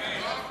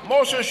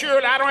 Most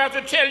assuredly, I don't have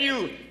to tell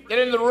you that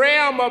in the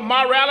realm of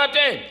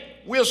morality,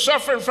 we're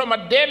suffering from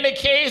a deadly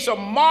case of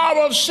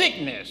moral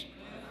sickness.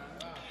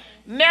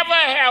 Never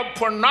have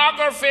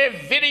pornography,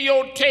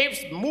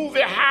 videotapes,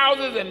 movie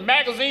houses, and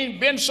magazines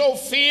been so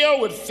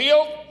filled with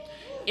filth,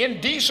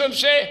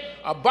 indecency,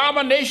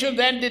 abominations,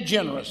 and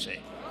degeneracy.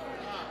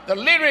 The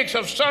lyrics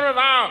of some of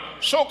our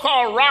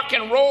so-called rock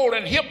and roll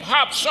and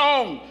hip-hop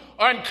songs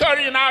are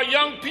encouraging our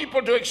young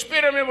people to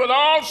experiment with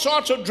all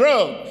sorts of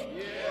drugs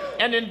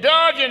and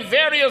indulge in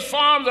various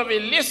forms of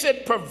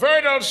illicit,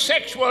 perverted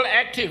sexual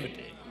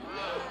activity.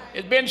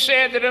 It's been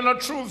said that in a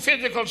true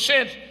physical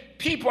sense,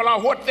 people are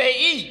what they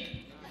eat.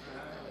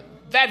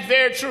 That's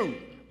very true.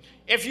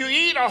 If you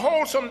eat a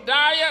wholesome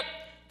diet,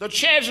 the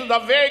chances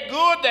are very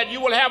good that you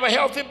will have a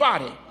healthy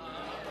body.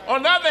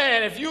 On the other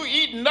hand, if you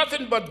eat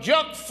nothing but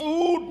junk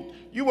food,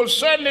 you will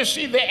certainly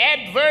see the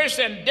adverse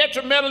and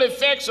detrimental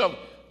effects of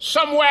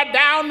somewhere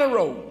down the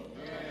road.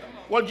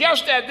 Well,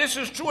 just as this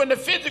is true in the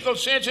physical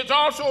sense, it's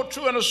also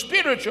true in a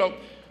spiritual,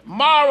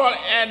 moral,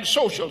 and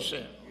social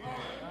sense.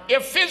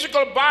 If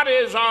physical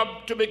bodies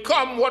are to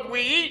become what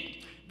we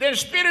eat, then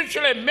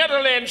spiritually,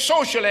 mentally, and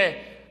socially,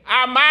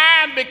 our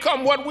mind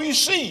become what we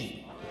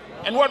see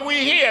and what we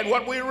hear and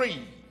what we read.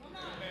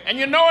 And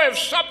you know, if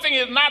something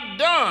is not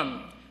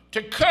done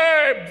to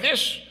curb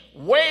this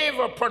wave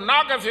of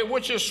pornography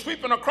which is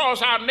sweeping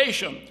across our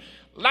nation,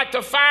 like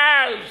the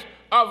fires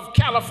of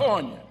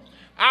California,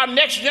 our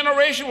next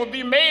generation will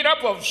be made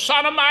up of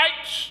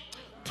sodomites,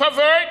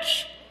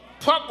 perverts,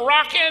 punk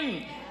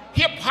rocking,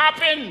 hip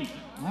hopping,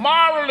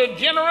 moral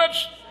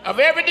degenerates of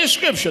every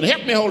description.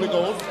 Help me, Holy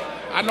Ghost.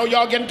 I know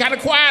y'all getting kind of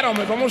quiet on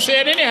me, but I'm going to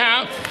say it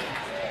anyhow.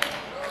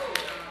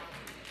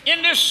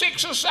 In this sick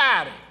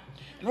society,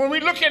 when we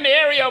look in the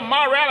area of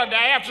morality,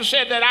 I have to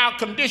say that our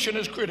condition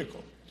is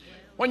critical.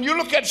 When you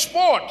look at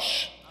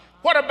sports,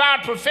 what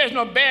about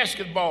professional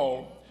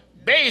basketball,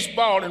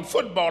 baseball, and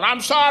football?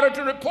 I'm sorry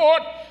to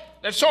report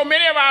that so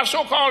many of our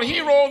so-called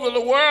heroes of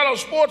the world of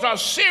sports are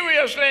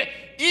seriously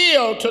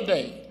ill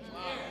today.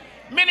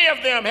 Many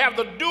of them have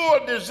the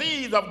dual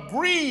disease of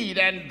greed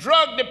and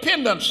drug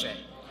dependency,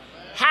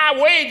 high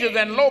wages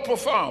and low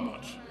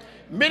performance,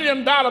 $1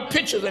 million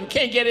pitchers and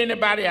can't get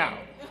anybody out,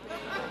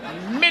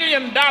 $1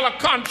 million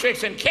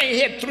contracts and can't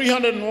hit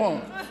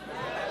 301.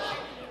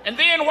 And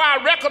then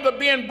while records are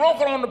being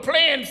broken on the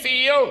playing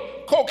field,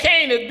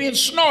 cocaine is being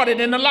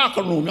snorted in the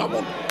locker room.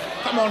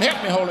 Come on,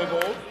 help me, Holy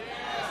Ghost.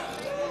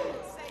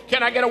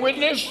 Can I get a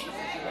witness?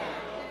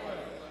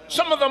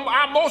 Some of them,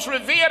 our most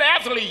revered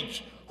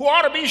athletes, who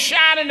ought to be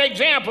shining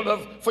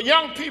examples for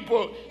young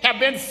people, have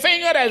been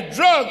fingered as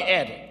drug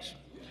addicts.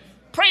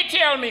 Pray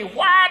tell me,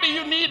 why do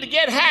you need to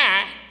get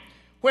high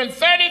when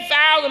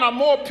 30,000 or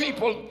more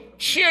people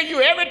cheer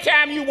you every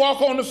time you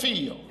walk on the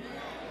field?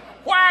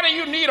 Why do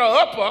you need an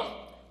upper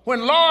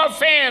when loyal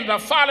fans are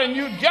following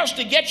you just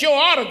to get your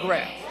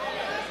autograph?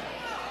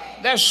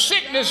 There's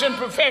sickness in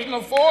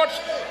professional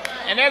sports,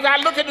 and as I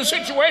look at the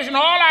situation,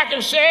 all I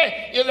can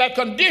say is that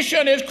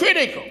condition is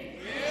critical.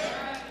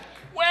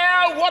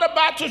 Well, what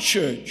about the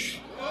church?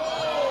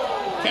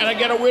 Can I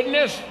get a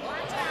witness?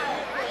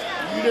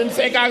 You didn't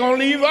think I'm going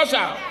to leave us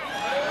out.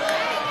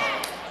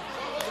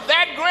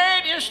 That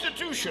great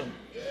institution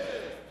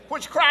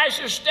which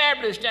Christ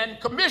established and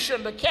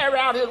commissioned to carry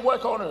out his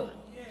work on earth,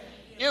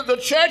 is the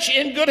church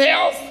in good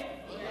health?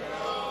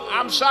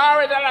 I'm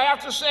sorry that I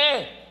have to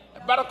say,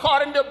 but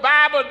according to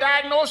Bible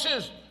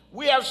diagnosis,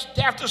 we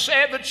have to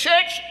say the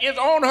church is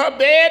on her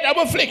bed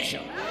of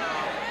affliction.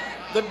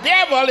 The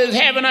devil is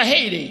having a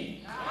heyday.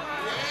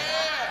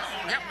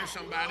 Help me,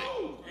 somebody.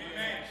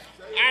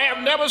 I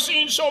have never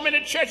seen so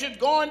many churches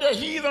going to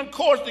heathen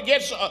courts to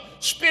get a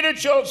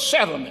spiritual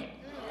settlement.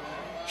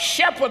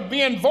 Shepherds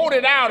being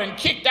voted out and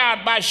kicked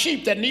out by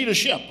sheep that need a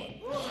shepherd.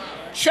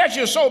 Churches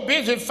are so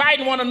busy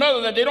fighting one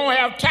another that they don't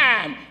have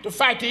time to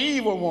fight the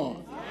evil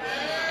one.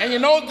 And you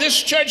know,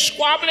 this church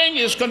squabbling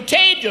is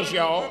contagious,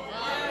 y'all.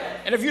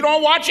 And if you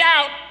don't watch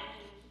out,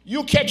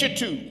 you'll catch it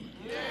too.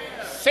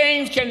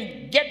 Things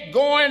can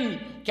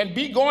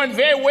be going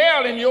very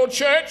well in your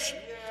church,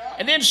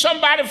 and then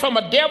somebody from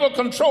a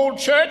devil-controlled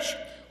church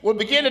will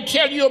begin to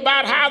tell you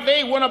about how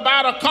they went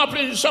about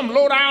accomplishing some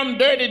low-down,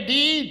 dirty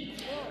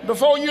deed.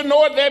 Before you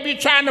know it, they'll be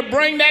trying to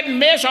bring that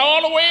mess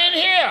all the way in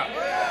here.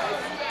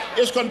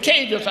 It's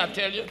contagious, I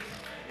tell you.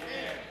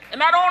 And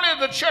not only is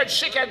the church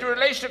sick as it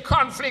relates to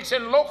conflicts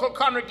in local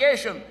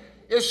congregation,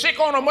 it's sick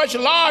on a much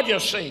larger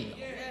scale.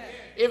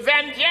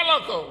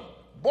 Evangelical,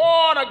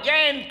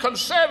 born-again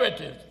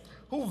conservatives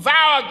who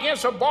vow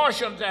against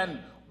abortions and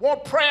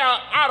want prayer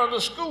out of the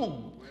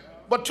school,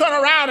 but turn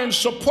around and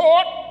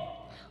support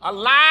a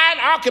lying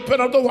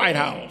occupant of the White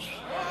House.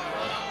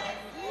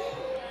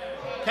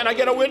 Can I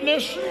get a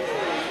witness?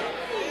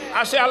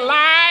 I say a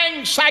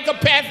lying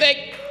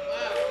psychopathic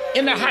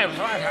in the White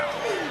House.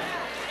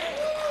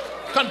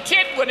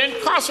 Content with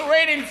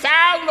incarcerating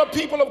thousands of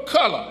people of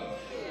color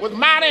with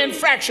minor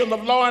infractions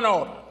of law and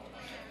order.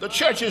 The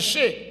church is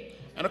sick,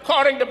 and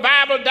according to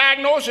Bible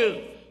diagnosis,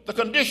 the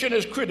condition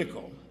is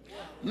critical.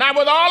 Now,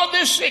 with all of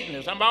this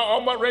sickness, I'm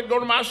about ready to go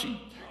to my seat.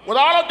 With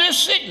all of this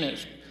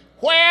sickness,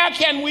 where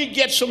can we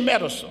get some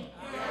medicine?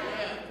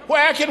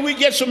 Where can we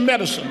get some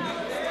medicine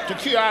to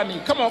cure our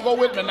need? Come on, go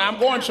with me now. I'm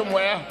going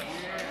somewhere.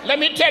 Let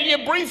me tell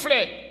you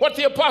briefly what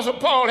the Apostle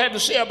Paul had to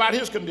say about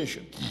his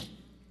condition.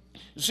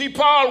 You see,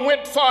 Paul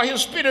went for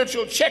his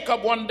spiritual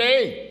checkup one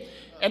day,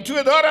 and to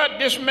his utter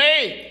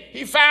dismay,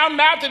 he found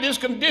out that his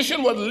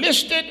condition was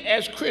listed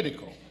as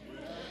critical.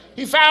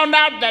 He found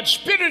out that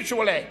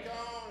spiritually,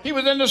 he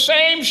was in the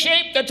same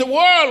shape that the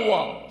world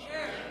was,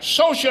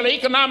 socially,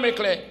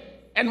 economically,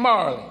 and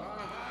morally.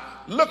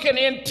 Looking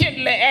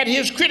intently at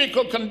his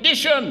critical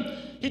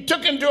condition, he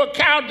took into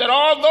account that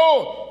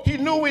although he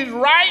knew he was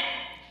right,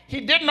 he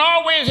didn't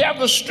always have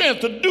the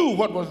strength to do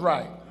what was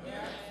right.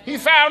 He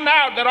found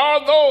out that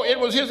although it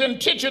was his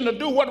intention to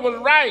do what was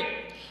right,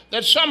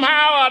 that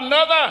somehow or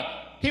another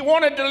he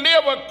wanted to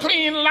live a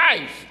clean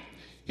life.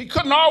 He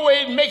couldn't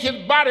always make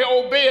his body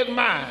obey his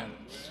mind.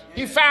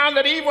 He found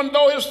that even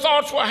though his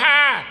thoughts were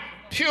high,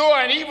 pure,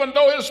 and even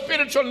though his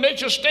spiritual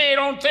nature stayed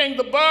on things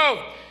above,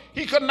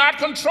 he could not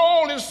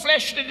control his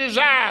fleshly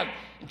desires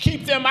and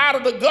keep them out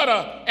of the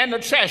gutter and the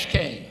trash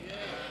can.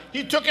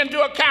 He took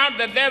into account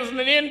that there's an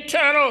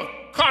internal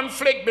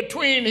conflict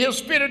between his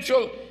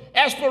spiritual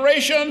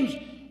aspirations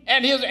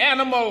and his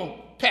animal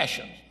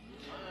passions.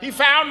 He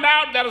found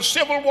out that a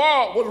civil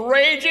war was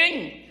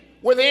raging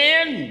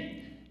within,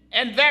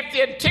 and that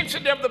the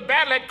intensity of the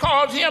battle had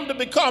caused him to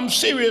become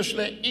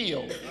seriously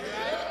ill.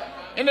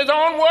 In his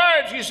own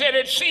words, he said,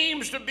 it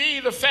seems to be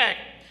the fact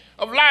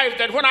of life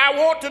that when I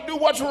want to do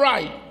what's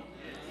right,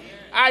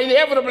 I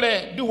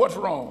inevitably do what's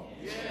wrong.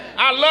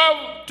 I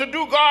love to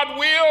do God's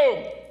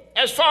will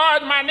as far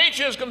as my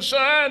nature is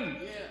concerned,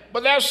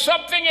 but there's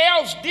something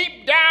else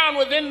deep down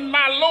within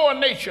my lower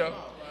nature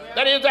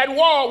that is at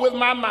war with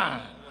my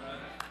mind.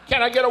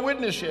 Can I get a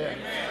witness here?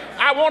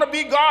 I want to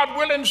be God's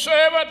willing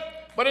servant,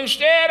 but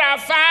instead I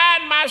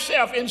find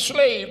myself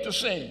enslaved to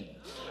sin.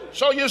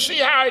 So you see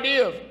how it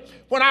is.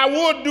 When I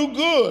would do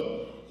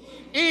good,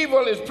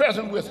 evil is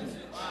present with me.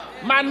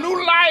 My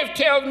new life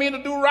tells me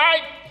to do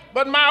right,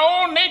 but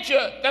my own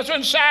nature that's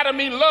inside of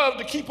me loves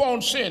to keep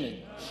on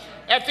sinning.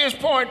 At this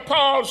point,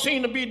 Paul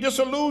seemed to be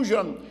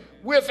disillusioned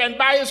with and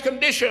by his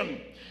condition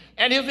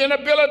and his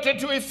inability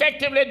to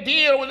effectively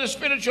deal with his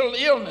spiritual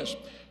illness.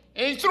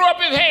 And he threw up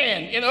his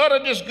hand in utter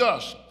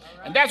disgust.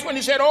 And that's when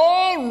he said,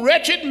 "Oh,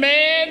 wretched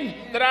man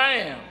that I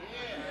am,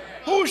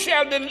 who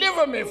shall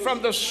deliver me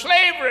from the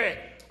slavery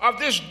of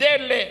this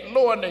deadly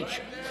lower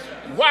nature?"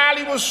 And while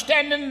he was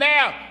standing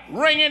there,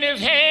 wringing his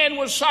hand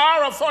with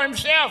sorrow for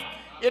himself,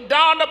 it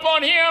dawned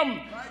upon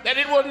him that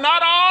it was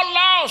not all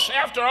lost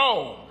after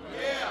all.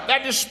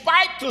 That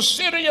despite the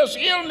serious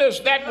illness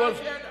that was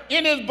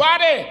in his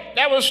body,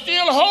 there was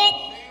still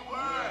hope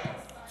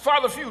for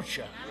the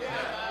future.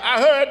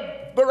 I heard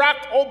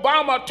Barack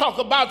Obama talk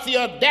about the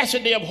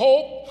audacity of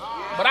hope,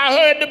 but I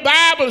heard the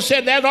Bible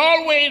said there's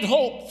always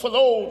hope for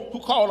those who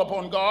call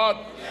upon God.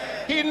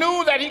 He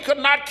knew that he could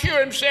not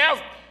cure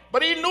himself,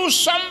 but he knew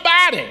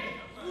somebody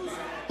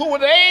who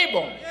was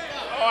able.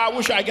 Oh, I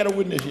wish I got a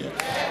witness here.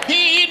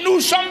 He knew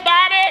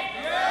somebody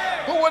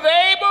who was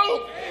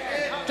able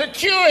to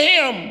cure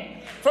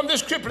him from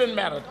this crippling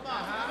malady.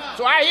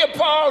 So I hear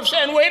Paul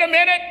saying, wait a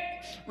minute,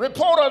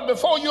 reporters,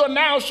 before you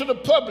announce to the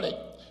public,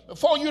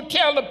 before you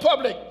tell the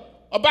public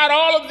about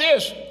all of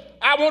this,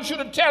 I want you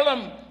to tell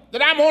them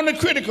that I'm on the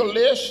critical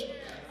list.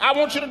 I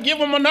want you to give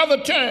them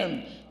another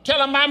term. Tell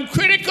them I'm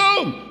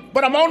critical,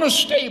 but I'm on the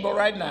stable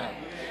right now.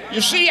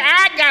 You see,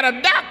 I got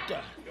a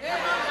doctor.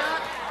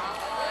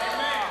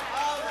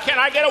 Can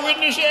I get a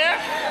witness here?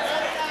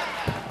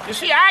 You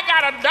see, I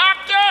got a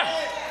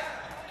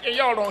doctor.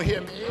 Y'all don't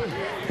hear me.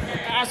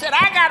 I said,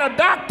 I got a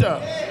doctor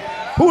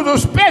who's a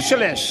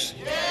specialist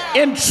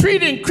in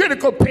treating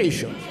critical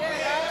patients.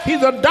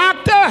 He's a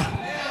doctor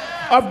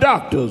of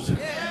doctors.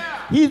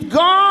 He's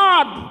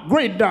God's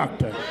great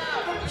doctor.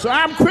 So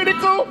I'm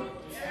critical,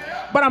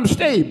 but I'm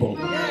stable.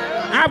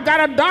 I've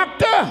got a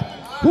doctor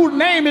whose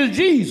name is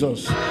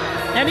Jesus,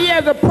 and he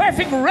has a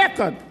perfect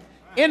record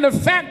in the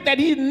fact that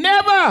he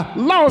never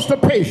lost a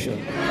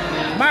patient.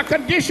 My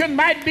condition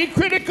might be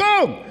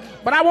critical,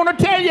 But I want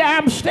to tell you,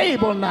 I'm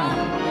stable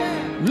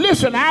now.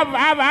 Listen,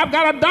 I've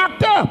got a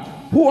doctor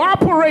who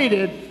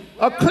operated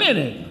a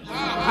clinic.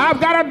 I've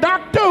got a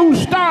doctor who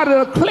started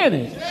a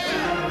clinic.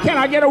 Can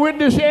I get a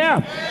witness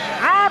here?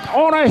 Out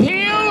on a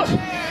hill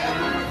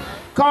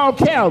called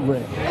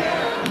Calvary.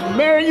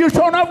 Mary, you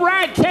showing up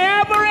right.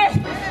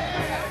 Calvary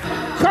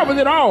covers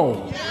it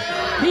all.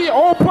 He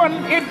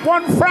opened it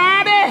one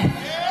Friday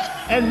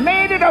and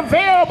made it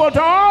available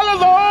to all of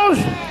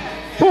those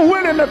who are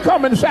willing to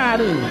come and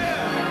sign in.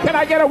 Can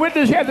I get a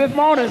witness here this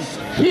morning?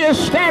 He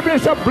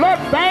established a blood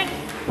bank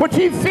which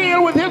he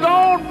filled with his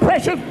own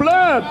precious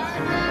blood.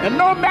 And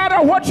no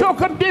matter what your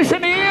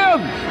condition is,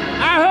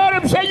 I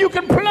heard him say you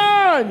can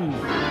plunge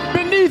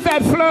beneath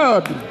that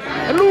flood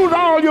and lose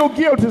all your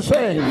guilty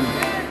sins.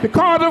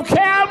 Because of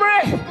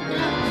Calvary,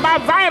 my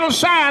vital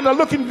signs are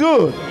looking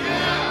good.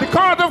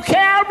 Because of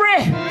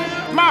Calvary,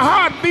 my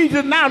heartbeat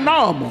is now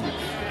normal.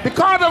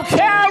 Because of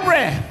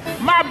Calvary,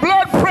 my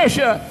blood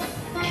pressure,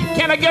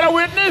 can I get a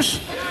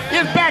witness,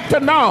 is back to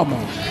normal.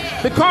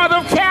 Because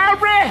of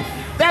Calvary,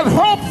 there's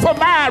hope for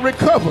my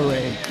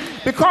recovery.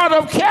 Because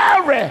of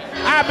Calvary,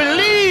 I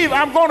believe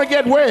I'm going to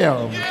get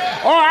well.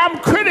 Or I'm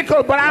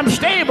critical, but I'm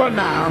stable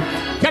now.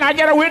 Can I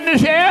get a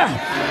witness here?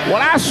 Well,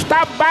 I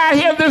stopped by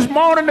here this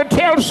morning to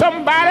tell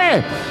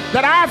somebody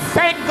that I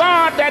thank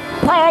God that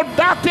Paul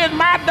Doctor is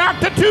my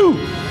doctor too.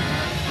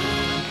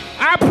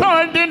 I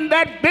plunged in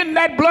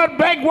that blood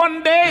bank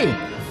one day,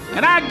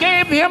 and I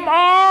gave him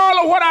all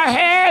of what I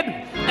had,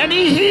 and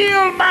he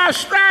healed my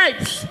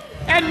stripes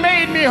and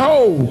made me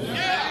whole.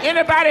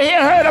 Anybody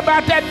here heard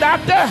about that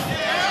doctor?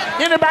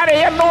 Anybody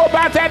here know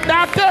about that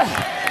doctor?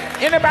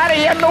 Anybody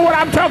here know what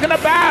I'm talking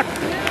about?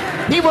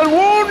 He was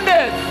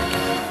wounded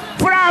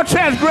for our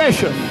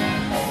transgression,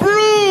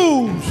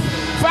 bruised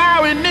for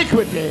our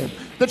iniquity.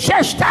 The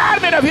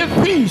chastisement of his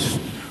peace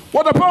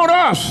was upon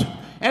us,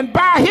 and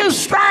by his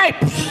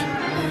stripes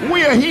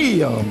we are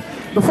healed.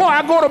 Before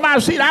I go to my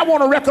seat, I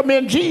want to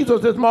recommend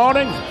Jesus this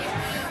morning.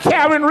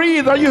 Karen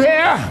Reeves, are you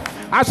here?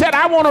 I said,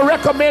 I want to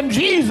recommend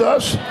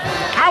Jesus.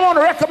 I want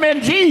to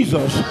recommend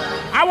Jesus.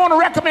 I want to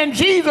recommend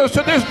Jesus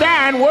to this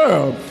dying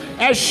world.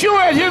 As sure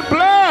as his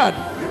blood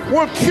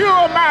will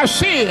cure my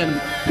sin,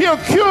 he'll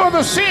cure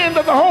the sins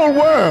of the whole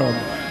world.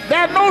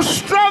 There's no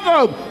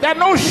struggle, there's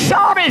no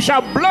shortage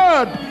of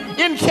blood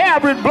in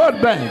Calvary's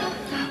blood bank.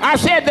 I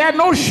said there's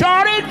no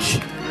shortage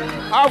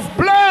of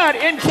blood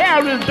in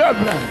Calvary's blood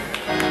bank.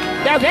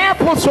 There's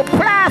ample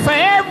supply for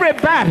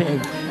everybody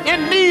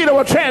in need of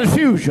a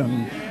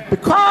transfusion.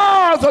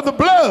 Because of the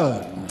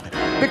blood,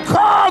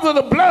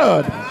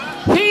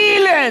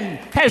 healing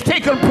has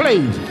taken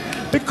place.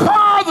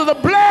 Because of the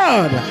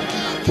blood,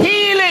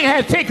 healing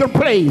has taken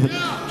place.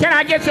 Can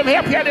I get some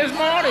help here this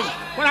morning?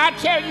 When I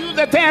tell you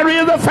that there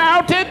is a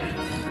fountain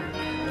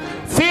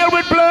filled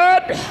with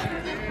blood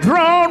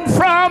drawn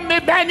from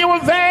the Emmanuel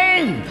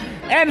vein,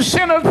 and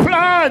sinners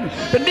plunge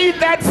beneath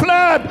that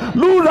flood,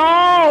 lose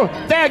all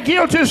their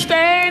guilty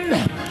stain.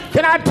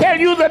 Can I tell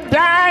you the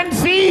dying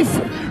thief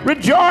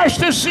rejoiced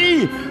to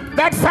see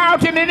that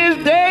fountain in his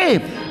day?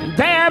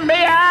 There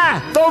may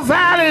I, though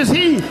vile as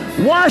he,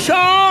 wash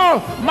all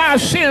my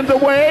sins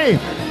away.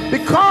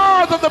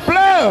 Because of the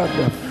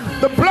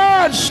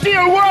blood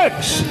still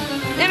works.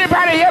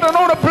 Anybody here to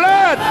know the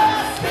blood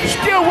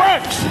still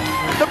works?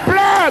 The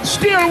blood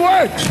still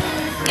works.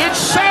 It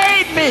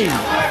saved me.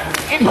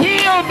 It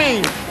healed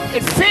me.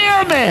 It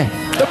filled me.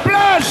 The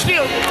blood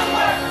still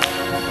works.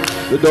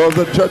 The doors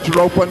of the church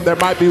are open. There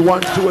might be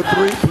 1, 2, or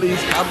 3.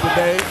 Please come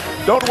today.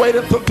 Don't wait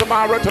until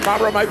tomorrow.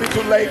 Tomorrow might be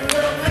too late.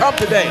 Come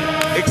today.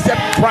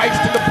 Accept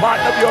Christ in the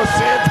pardon of your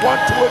sins. 1,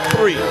 2, or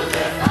 3.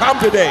 Come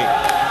today.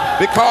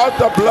 Because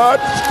the blood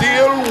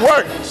still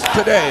works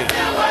today.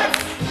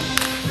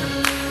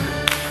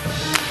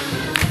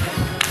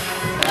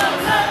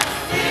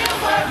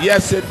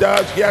 Yes, it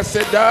does. Yes,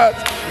 it does.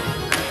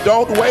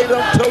 Don't wait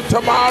until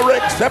tomorrow.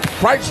 Accept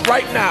Christ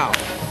right now.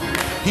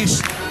 He's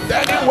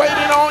standing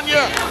waiting on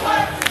you.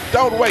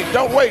 Don't wait.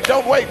 Don't wait.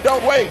 Don't wait.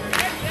 Don't wait.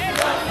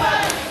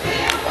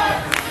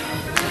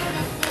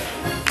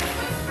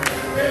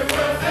 It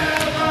works.